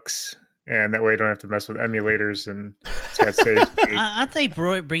 $3, and that way I don't have to mess with emulators and aren't they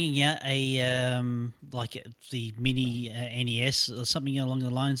bringing out a like the mini NES or something along the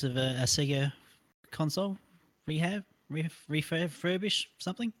lines of a Sega console refurbish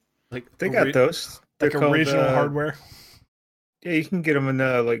something? Like they got those. They're like called, original hardware. Yeah, you can get them in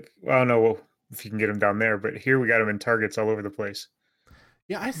like I don't know if you can get them down there, but here we got them in Targets all over the place.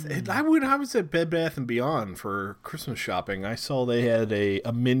 Yeah, I was at Bed Bath & Beyond for Christmas shopping. I saw they had a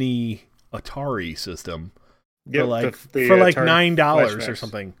mini Atari system for like $9 or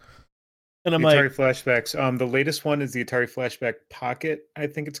something. And I'm Atari Flashbacks. The latest one is the Atari Flashback Pocket, I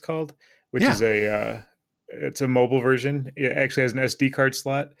think it's called, which is a it's a mobile version. It actually has an SD card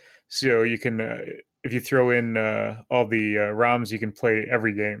slot, so you can if you throw in all the ROMs, you can play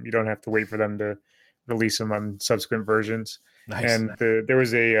every game. You don't have to wait for them to release them on subsequent versions. Nice. And there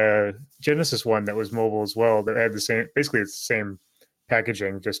was a Genesis one that was mobile as well that had the same, basically it's the same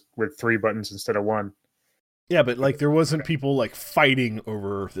packaging, just with 3 buttons instead of 1. Yeah, but like there wasn't people like fighting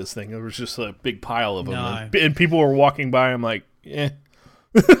over this thing. It was just a big pile of them, No. and people were walking by. I'm like, eh.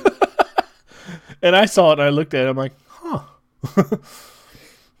 And I saw it, and I looked at it. I'm like, huh.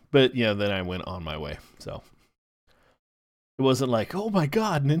 But yeah, then I went on my way. So it wasn't like, oh my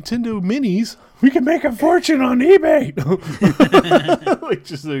god, Nintendo Minis, we can make a fortune on eBay. Like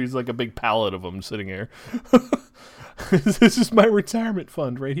just there's like a big pallet of them sitting here. This is my retirement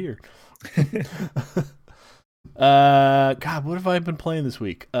fund right here. God, what have I been playing this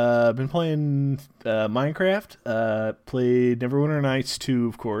week? I've been playing Minecraft. Played Neverwinter Nights 2,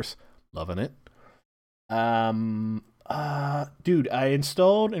 of course. Loving it. Dude, I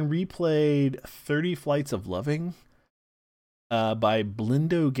installed and replayed 30 Flights of Loving by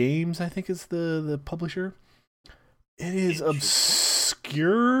Blindo Games, I think is the publisher. It is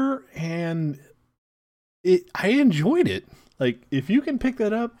obscure and I enjoyed it. Like, if you can pick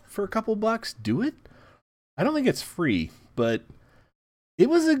that up for a couple bucks, do it. I don't think it's free, but it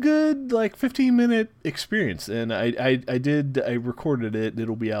was a good, like, 15-minute experience, and I recorded it.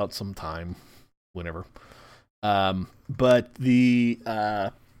 It'll be out sometime, whenever. But it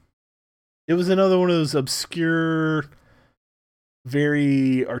was another one of those obscure,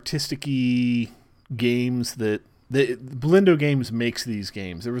 very artistic-y games that Blindo Games makes these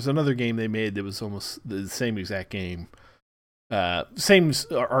games. There was another game they made that was almost the same exact game. Same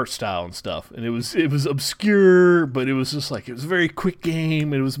art style and stuff, and it was obscure, but it was just like it was a very quick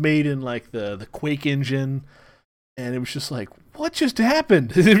game. It was made in like the Quake engine, and it was just like, what just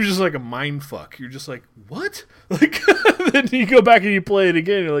happened? It was just like a mind fuck. You're just like, what? Like, then you go back and you play it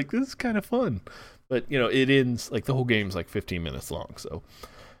again. You're like, this is kind of fun, but it ends like the whole game's like 15 minutes long. So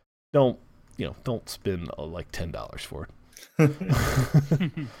don't spend like $10 for it.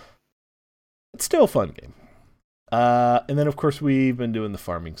 It's still a fun game. And then, of course, we've been doing the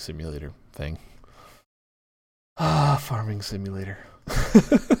farming simulator thing. Farming simulator.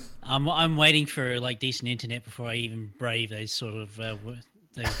 I'm waiting for like decent internet before I even brave those sort of those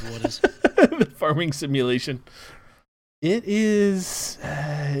waters. The farming simulation. It is.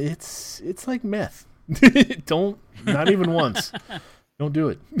 It's like meth. Not even once. Don't do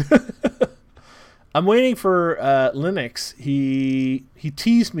it. I'm waiting for Linux. He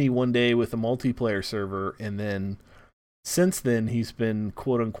teased me one day with a multiplayer server, and then since then he's been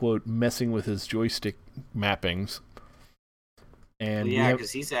quote unquote messing with his joystick mappings. And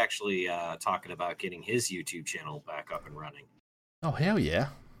because he's actually talking about getting his YouTube channel back up and running. Oh hell yeah,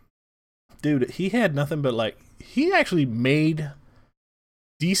 dude! He had nothing but like he actually made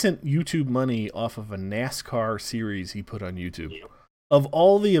decent YouTube money off of a NASCAR series he put on YouTube. Yep. Of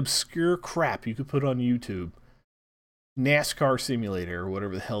all the obscure crap you could put on YouTube, NASCAR Simulator, or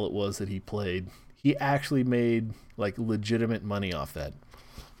whatever the hell it was that he played, he actually made like legitimate money off that.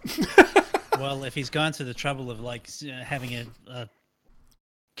 Well, if he's gone to the trouble of like having a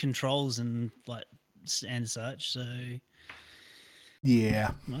controls and like and such, so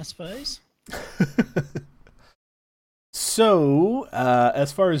yeah, I suppose. So,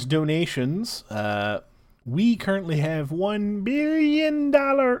 as far as donations, we currently have $1 billion.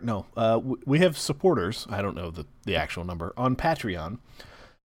 No, we have supporters. I don't know the actual number on Patreon.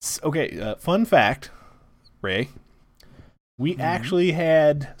 Okay, fun fact, Ray. We actually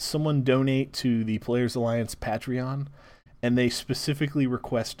had someone donate to the Players Alliance Patreon, and they specifically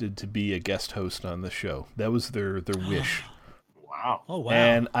requested to be a guest host on the show. That was their wish. Wow. Oh wow.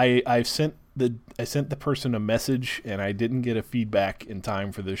 And I sent the person a message, and I didn't get a feedback in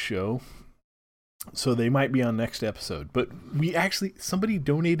time for this show. So they might be on next episode. But somebody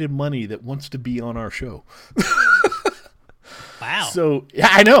donated money that wants to be on our show. Wow. So, yeah,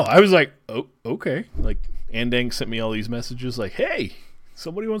 I know. I was like, oh, okay. Like, Andang sent me all these messages like, hey,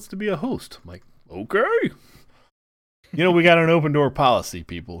 somebody wants to be a host. I'm like, okay. We got an open door policy,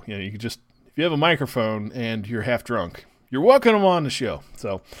 people. You can just, if you have a microphone and you're half drunk, you're welcome on the show.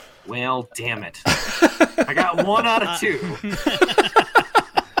 So, well, damn it. I got 1 out of 2.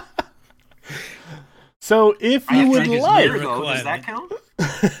 So if you would like, does that count?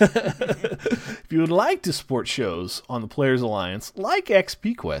 If you would like to support shows on the Players Alliance, like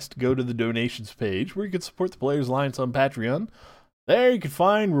XP Quest, go to the donations page where you can support the Players Alliance on Patreon. There you can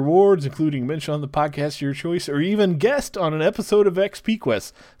find rewards, including mention on the podcast of your choice, or even guest on an episode of XP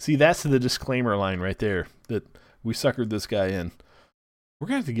Quest. See, that's the disclaimer line right there that we suckered this guy in. We're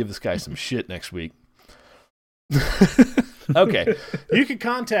going to have to give this guy some shit next week. Okay. You can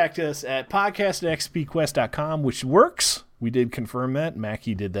contact us at podcast@xpquest.com, which works. We did confirm that.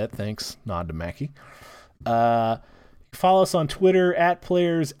 Mackie did that. Thanks. Nod to Mackie. Follow us on Twitter at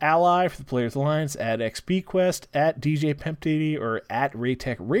PlayersAlly for the Players Alliance, at XPQuest, at DJ Pempdady, or at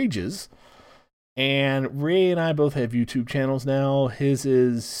Raytech Rages. And Ray and I both have YouTube channels now. His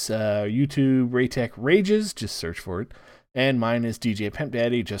is YouTube Raytech Rages. Just search for it. And mine is DJ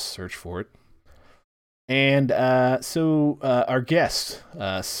Pempdaddy. Just search for it. And so our guest,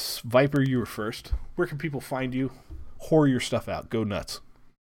 Viper, you were first. Where can people find you? Whore your stuff out. Go nuts.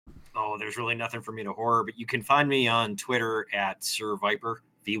 Oh, there's really nothing for me to horror, but you can find me on Twitter at Sir Viper,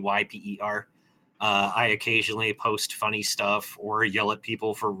 VYPER. I occasionally post funny stuff or yell at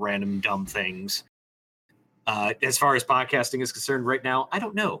people for random dumb things. As far as podcasting is concerned right now, I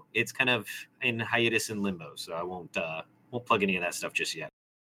don't know. It's kind of in hiatus and limbo, so I won't plug any of that stuff just yet.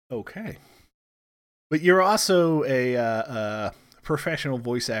 Okay. But you're also a professional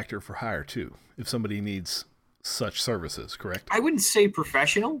voice actor for hire, too, if somebody needs such services, correct? I wouldn't say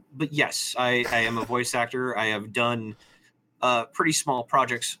professional, but yes, I am a voice actor. I have done pretty small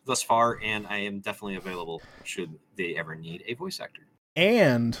projects thus far, and I am definitely available should they ever need a voice actor.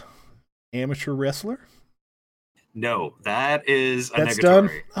 And amateur wrestler? No, that is a That's negatory. done?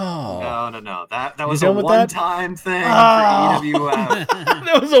 Oh. No. That was a done with that? one-time thing Oh. for EWF.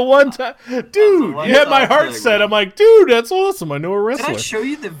 That was a one-time. Dude, you had my heart thing, set. man. I'm like, dude, that's awesome. I know a Did wrestler. I show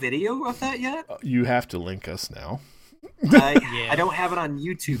you the video of that yet? You have to link us now. I don't have it on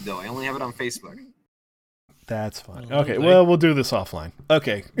YouTube, though. I only have it on Facebook. That's fine. Well, Okay, lovely. well, we'll do this offline.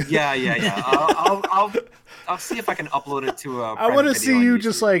 Okay. Yeah. I'll see if I can upload it to a. I want to private see video on you YouTube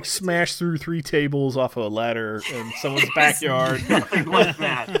just if I like can. smash through 3 tables off of a ladder in someone's backyard. Nothing like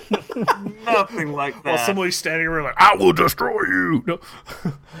that. Nothing like that. While somebody's standing around like, I will destroy you. No.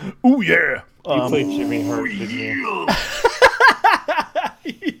 Ooh, yeah. You played Jimmy Hart, didn't you?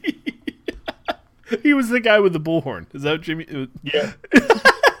 He was the guy with the bullhorn. Is that Jimmy? Yeah.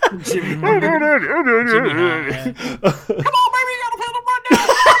 Jimmy. Jimmy Hart, Come on, baby, you gotta put them right now.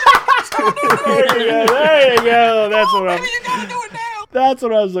 There you go. That's what Baby, you gotta do it now. That's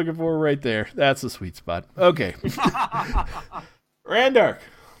what I was looking for right there. That's the sweet spot. Okay. Randark.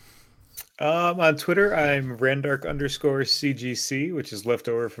 On Twitter, I'm Randark_CGC, which is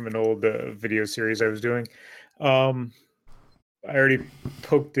leftover from an old video series I was doing. I already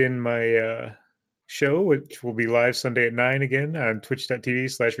poked in my show, which will be live Sunday at 9 again on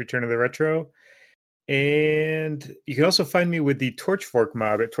twitch.tv/Return of the Retro. And you can also find me with the Torchfork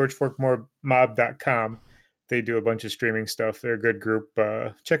Mob at torchforkmob.com. They do a bunch of streaming stuff. They're a good group.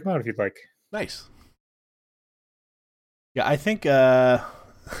 Check them out if you'd like. Nice. Yeah, I think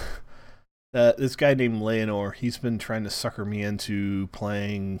this guy named Leonor, he's been trying to sucker me into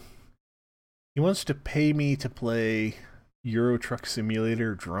playing. He wants to pay me to play Euro Truck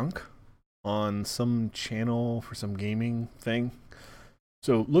Simulator drunk on some channel for some gaming thing.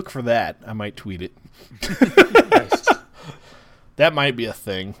 So look for that. I might tweet it. Nice. That might be a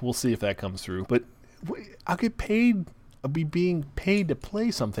thing. We'll see if that comes through. But I'll get paid. I'll be being paid to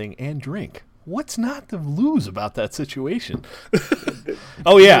play something and drink. What's not to lose about that situation?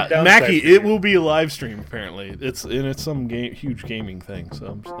 Oh yeah, downside Mackie, for you. it will be a live stream apparently. It's some huge gaming thing.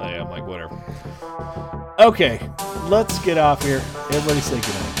 So I'm like whatever. Okay, let's get off here. Everybody say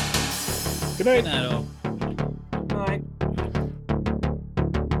goodnight. Good night. Good night, all.